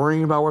think or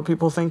worrying about what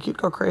people think, you'd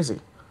go crazy.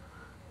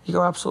 You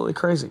go absolutely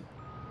crazy.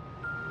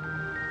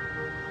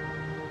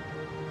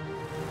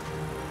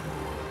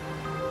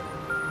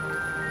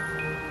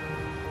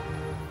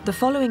 The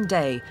following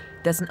day,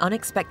 there's an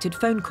unexpected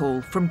phone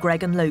call from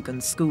Greg and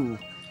Logan's school.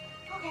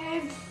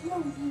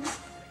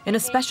 In a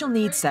special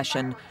needs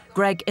session,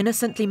 Greg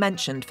innocently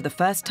mentioned for the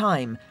first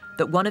time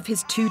that one of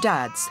his two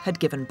dads had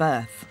given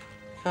birth.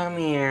 Come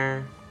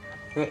here.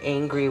 You're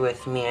angry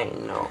with me, I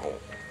know.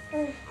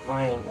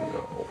 I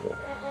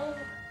know.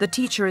 The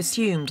teacher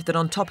assumed that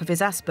on top of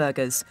his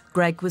Aspergers,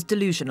 Greg was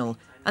delusional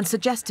and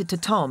suggested to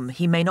Tom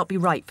he may not be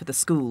right for the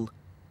school.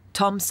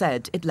 Tom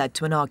said it led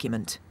to an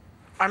argument.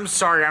 I'm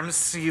sorry, I'm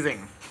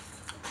seething.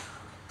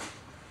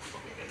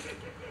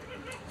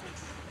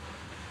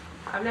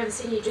 I've never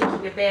seen you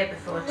drinking a beer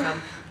before,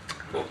 Tom.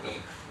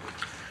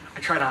 I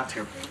try not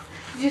to.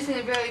 You're just in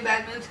a very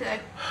bad mood today.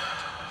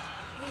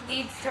 He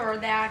needs to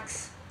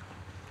relax.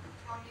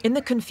 In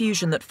the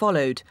confusion that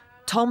followed,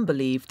 Tom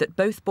believed that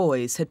both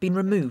boys had been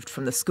removed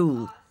from the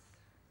school.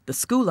 The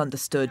school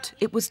understood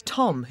it was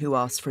Tom who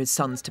asked for his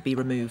sons to be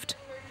removed.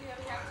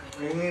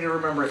 You need to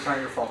remember it's not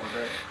your fault,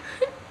 okay?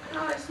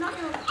 No, it's not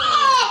your fault.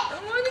 I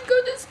want to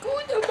go to school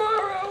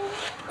tomorrow.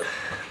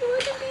 I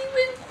want to be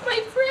with my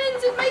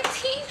friends and my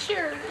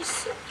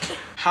teachers.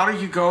 How do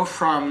you go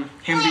from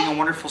him being a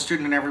wonderful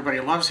student and everybody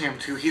loves him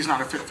to he's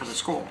not a fit for the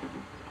school?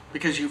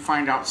 Because you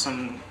find out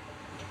some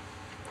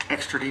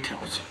extra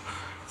details.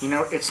 You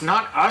know, it's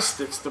not us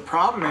that's the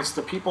problem, it's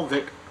the people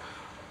that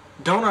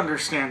don't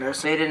understand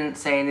us. They didn't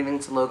say anything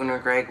to Logan or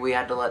Greg. We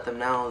had to let them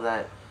know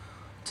that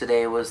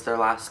today was their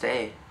last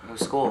day of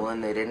school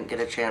and they didn't get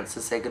a chance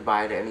to say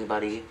goodbye to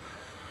anybody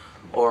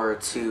or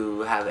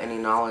to have any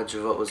knowledge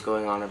of what was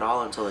going on at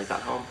all until they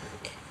got home.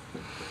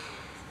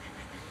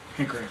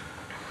 Hey, Greg.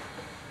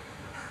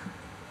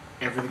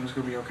 Everything's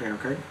gonna be okay,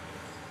 okay?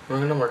 We're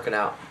gonna work it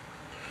out.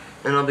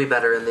 And it'll be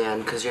better in the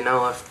end, because you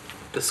know, if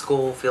the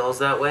school feels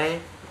that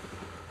way,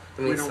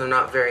 it means they're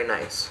not very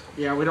nice.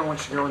 Yeah, we don't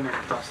want you going there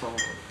at that level.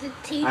 The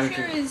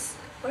teachers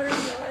are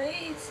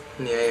nice.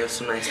 Yeah, you have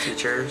some nice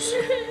teachers.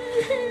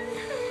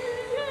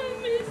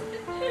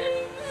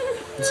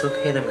 It's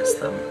okay to miss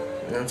them.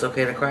 And it's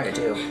okay to cry,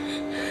 too.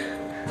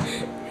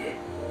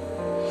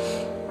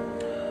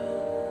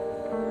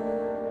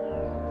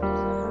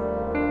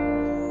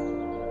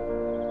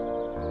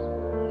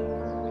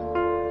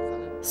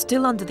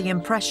 Still under the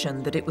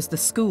impression that it was the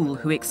school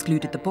who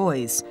excluded the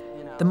boys,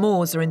 the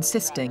Moores are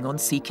insisting on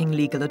seeking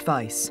legal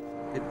advice.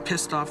 It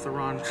pissed off the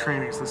wrong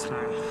trainees this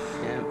time.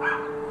 Yeah.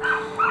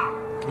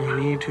 You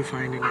need to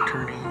find an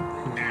attorney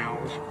now.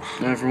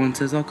 Everyone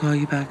says, I'll call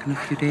you back in a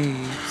few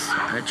days.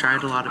 I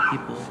tried a lot of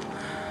people.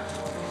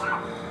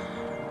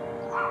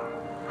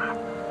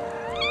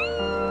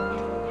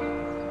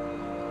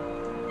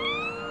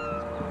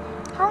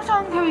 How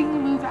long can we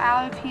move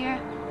out of here?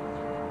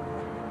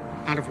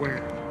 Out of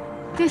where?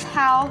 This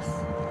house.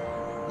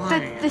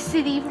 Why? The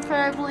city,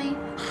 preferably.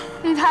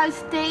 The entire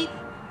state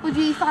would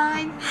be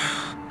fine.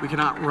 We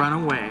cannot run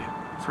away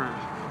from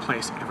a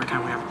place every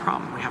time we have a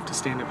problem. We have to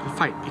stand up and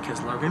fight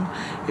because, Logan,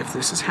 if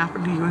this has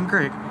happened to you and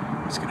Greg,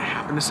 it's going to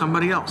happen to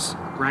somebody else,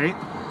 right?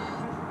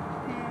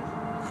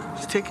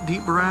 Just take a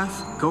deep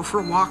breath, go for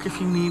a walk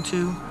if you need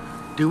to,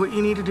 do what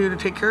you need to do to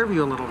take care of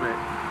you a little bit.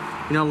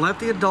 You know, let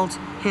the adults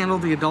handle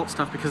the adult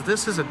stuff because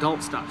this is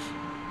adult stuff.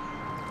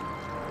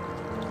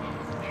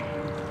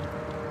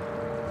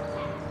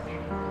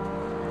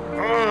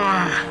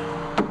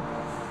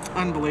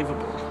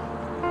 Unbelievable.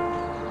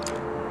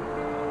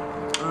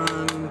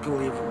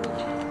 Unbelievable.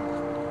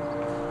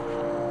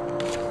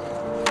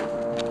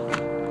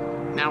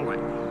 Now what?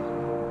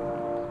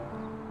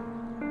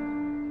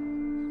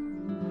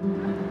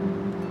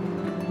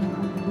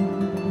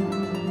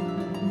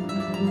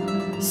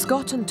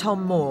 Scott and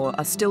Tom Moore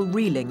are still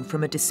reeling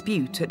from a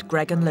dispute at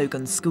Greg and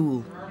Logan's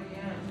school.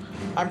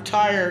 I'm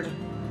tired.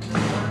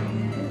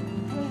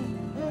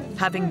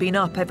 Having been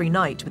up every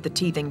night with the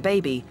teething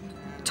baby,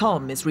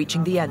 Tom is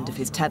reaching the end of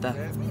his tether.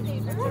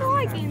 What do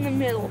I get in the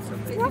middle?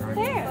 It's not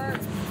fair.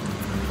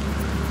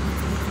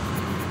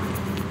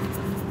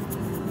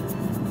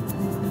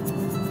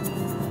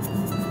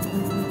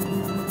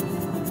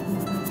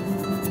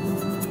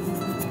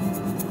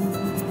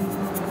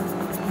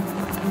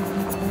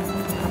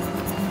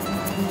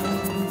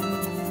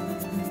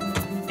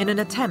 In an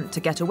attempt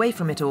to get away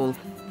from it all,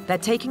 they're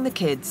taking the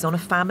kids on a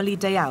family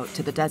day out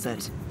to the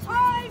desert.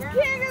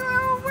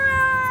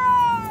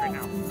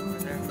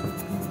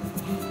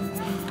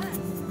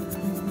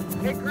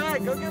 Hey,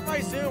 Greg, go get my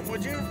Zoom,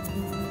 would you?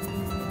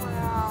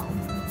 Wow.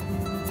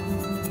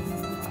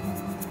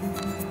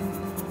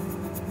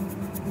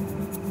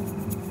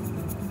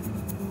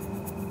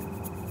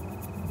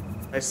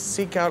 I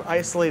seek out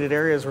isolated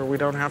areas where we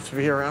don't have to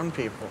be around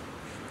people.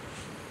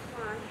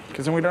 Why?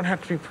 Because then we don't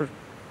have to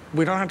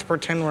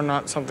pretend we're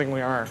not something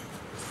we are.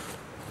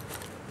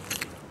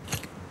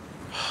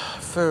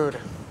 Food,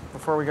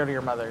 before we go to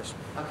your mother's.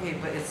 Okay,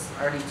 but it's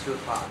already 2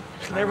 o'clock.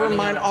 Never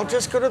mind, I'll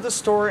just go to the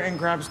store and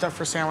grab stuff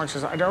for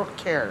sandwiches. I don't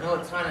care. No,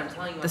 it's fine, I'm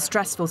telling you. The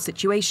stressful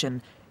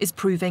situation is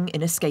proving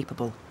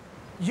inescapable.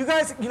 You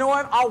guys, you know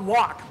what? I'll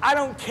walk. I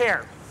don't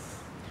care.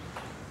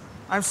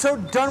 I'm so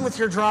done with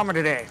your drama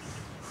today.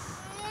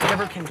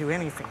 Never can do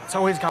anything. It's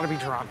always got to be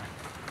drama.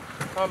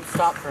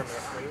 Stop for a minute,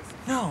 please.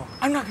 No,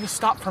 I'm not going to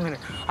stop for a minute.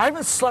 I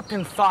haven't slept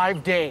in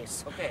 5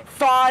 days. Okay.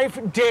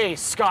 5 days,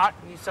 Scott.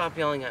 Can you stop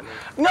yelling at me?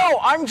 No,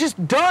 I'm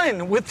just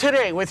done with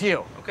today with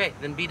you. Okay,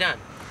 then be done.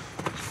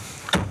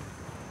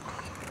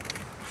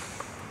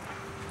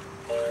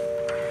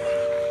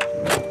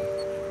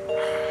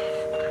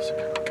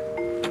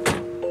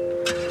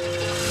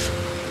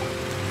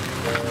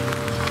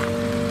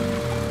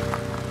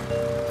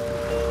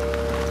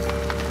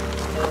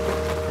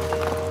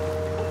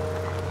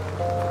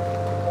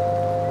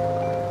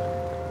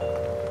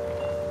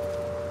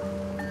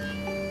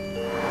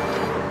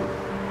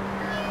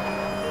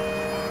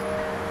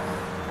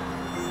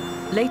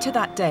 Later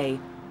that day,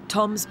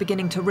 Tom's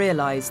beginning to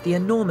realize the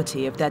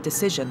enormity of their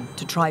decision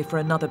to try for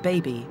another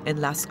baby in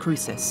Las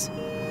Cruces.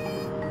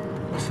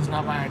 This is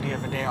not my idea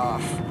of a day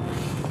off.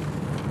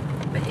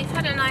 But you've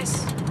had a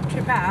nice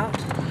trip out.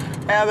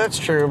 Yeah, that's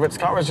true, but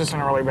Scott was just in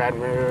a really bad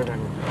mood,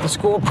 and the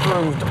school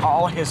proved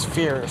all his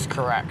fears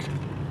correct.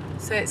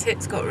 So it's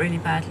hit Scott really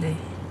badly.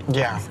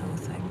 Yeah, This whole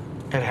thing.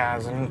 it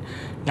has, and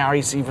now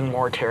he's even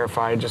more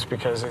terrified just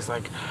because he's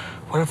like,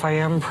 what if I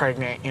am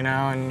pregnant, you know?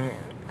 And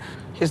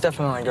he's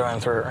definitely going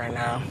through it right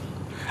now.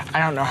 I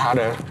don't know how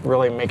to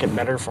really make it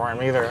better for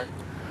him either.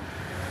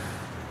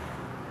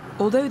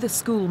 Although the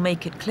school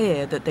make it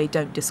clear that they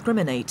don't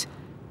discriminate,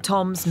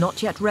 Tom's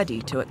not yet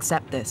ready to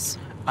accept this.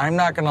 I'm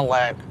not gonna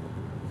let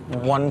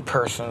one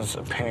person's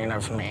opinion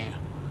of me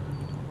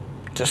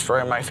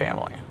destroy my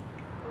family.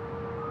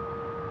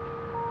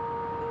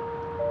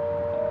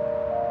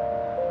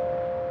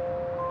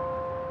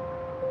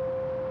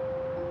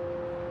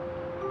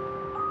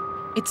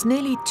 It's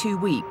nearly 2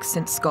 weeks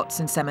since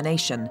Scott's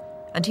insemination,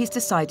 and he's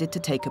decided to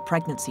take a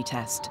pregnancy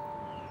test.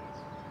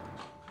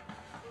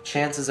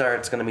 Chances are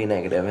it's gonna be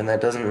negative, and that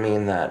doesn't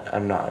mean that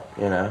I'm not,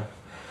 you know?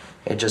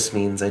 It just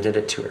means I did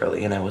it too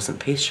early and I wasn't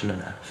patient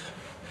enough.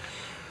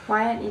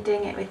 Why aren't you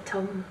doing it with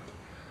Tom?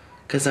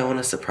 Because I want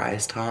to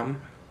surprise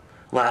Tom.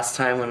 Last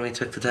time when we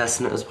took the test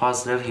and it was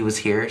positive, he was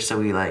here, so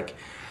we like,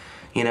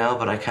 you know,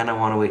 but I kind of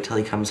want to wait till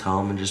he comes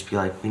home and just be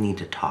like, we need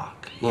to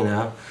talk, you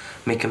know?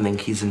 Make him think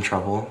he's in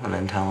trouble and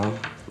then tell him.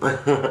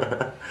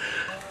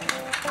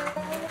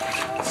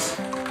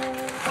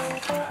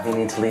 We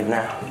need to leave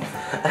now.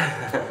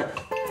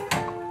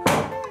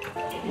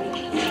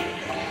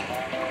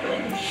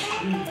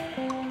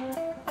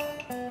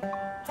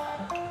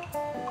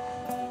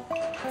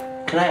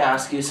 Can I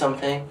ask you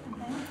something?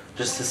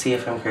 Just to see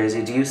if I'm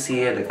crazy. Do you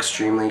see an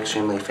extremely,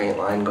 extremely faint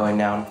line going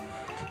down?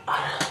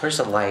 Where's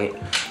the light?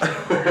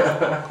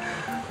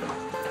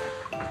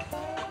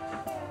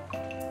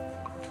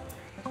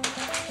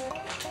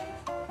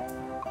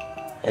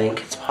 I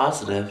think it's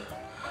positive.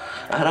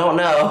 I don't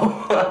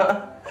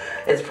know.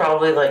 It's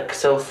probably like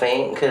so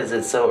faint because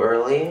it's so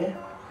early.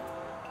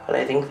 But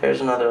I think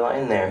there's another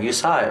line there. You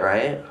saw it,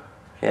 right?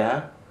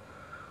 Yeah?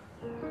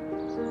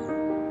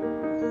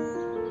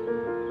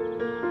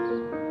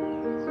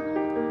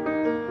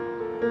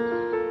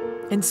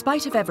 In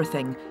spite of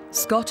everything,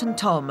 Scott and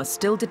Tom are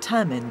still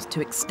determined to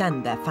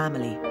extend their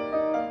family.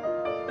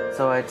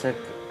 So I took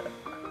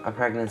a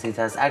pregnancy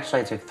test.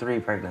 Actually, I took 3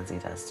 pregnancy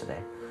tests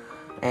today.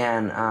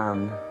 And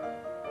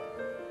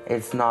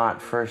it's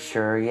not for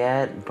sure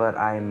yet, but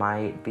I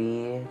might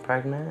be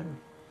pregnant.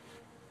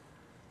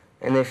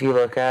 And if you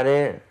look at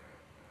it,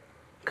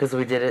 because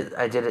I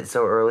did it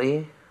so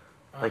early,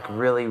 like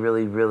really,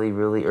 really, really,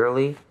 really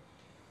early,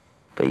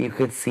 but you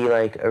could see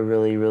like a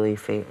really, really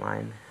faint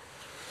line.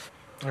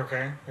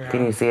 Okay, yeah.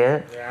 Can you see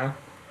it? Yeah.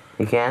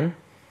 You can?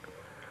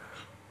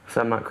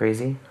 So I'm not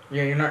crazy?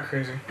 Yeah, you're not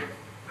crazy.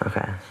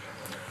 Okay.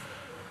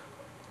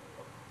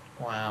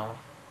 Wow.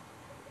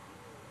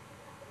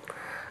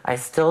 I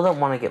still don't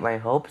want to get my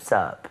hopes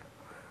up.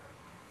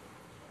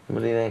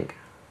 What do you think?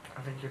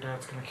 I think your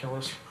dad's gonna kill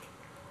us.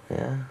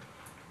 Yeah.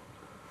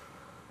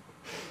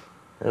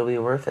 It'll be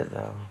worth it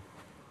though.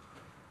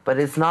 But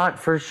it's not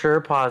for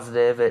sure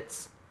positive,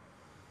 it's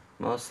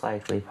most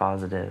likely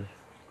positive.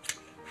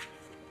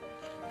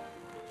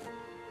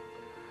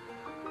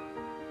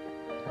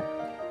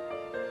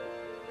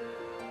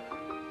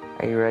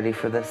 Are you ready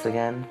for this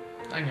again?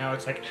 I know,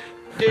 it's like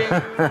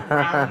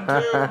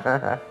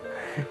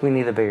We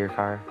need a bigger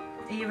car.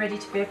 Are you ready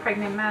to be a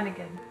pregnant man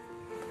again?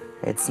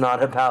 It's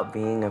not about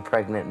being a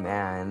pregnant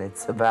man.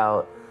 It's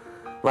about,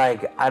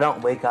 like, I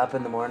don't wake up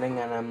in the morning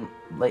and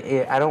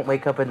I don't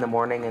wake up in the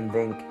morning and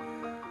think,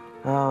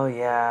 oh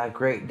yeah,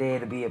 great day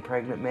to be a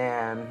pregnant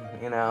man,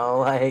 you know,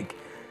 like,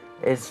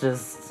 it's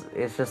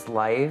just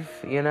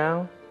life, you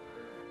know,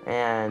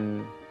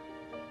 and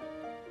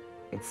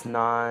it's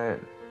not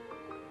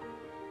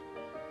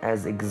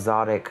as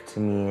exotic to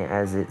me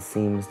as it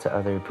seems to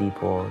other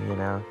people, you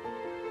know.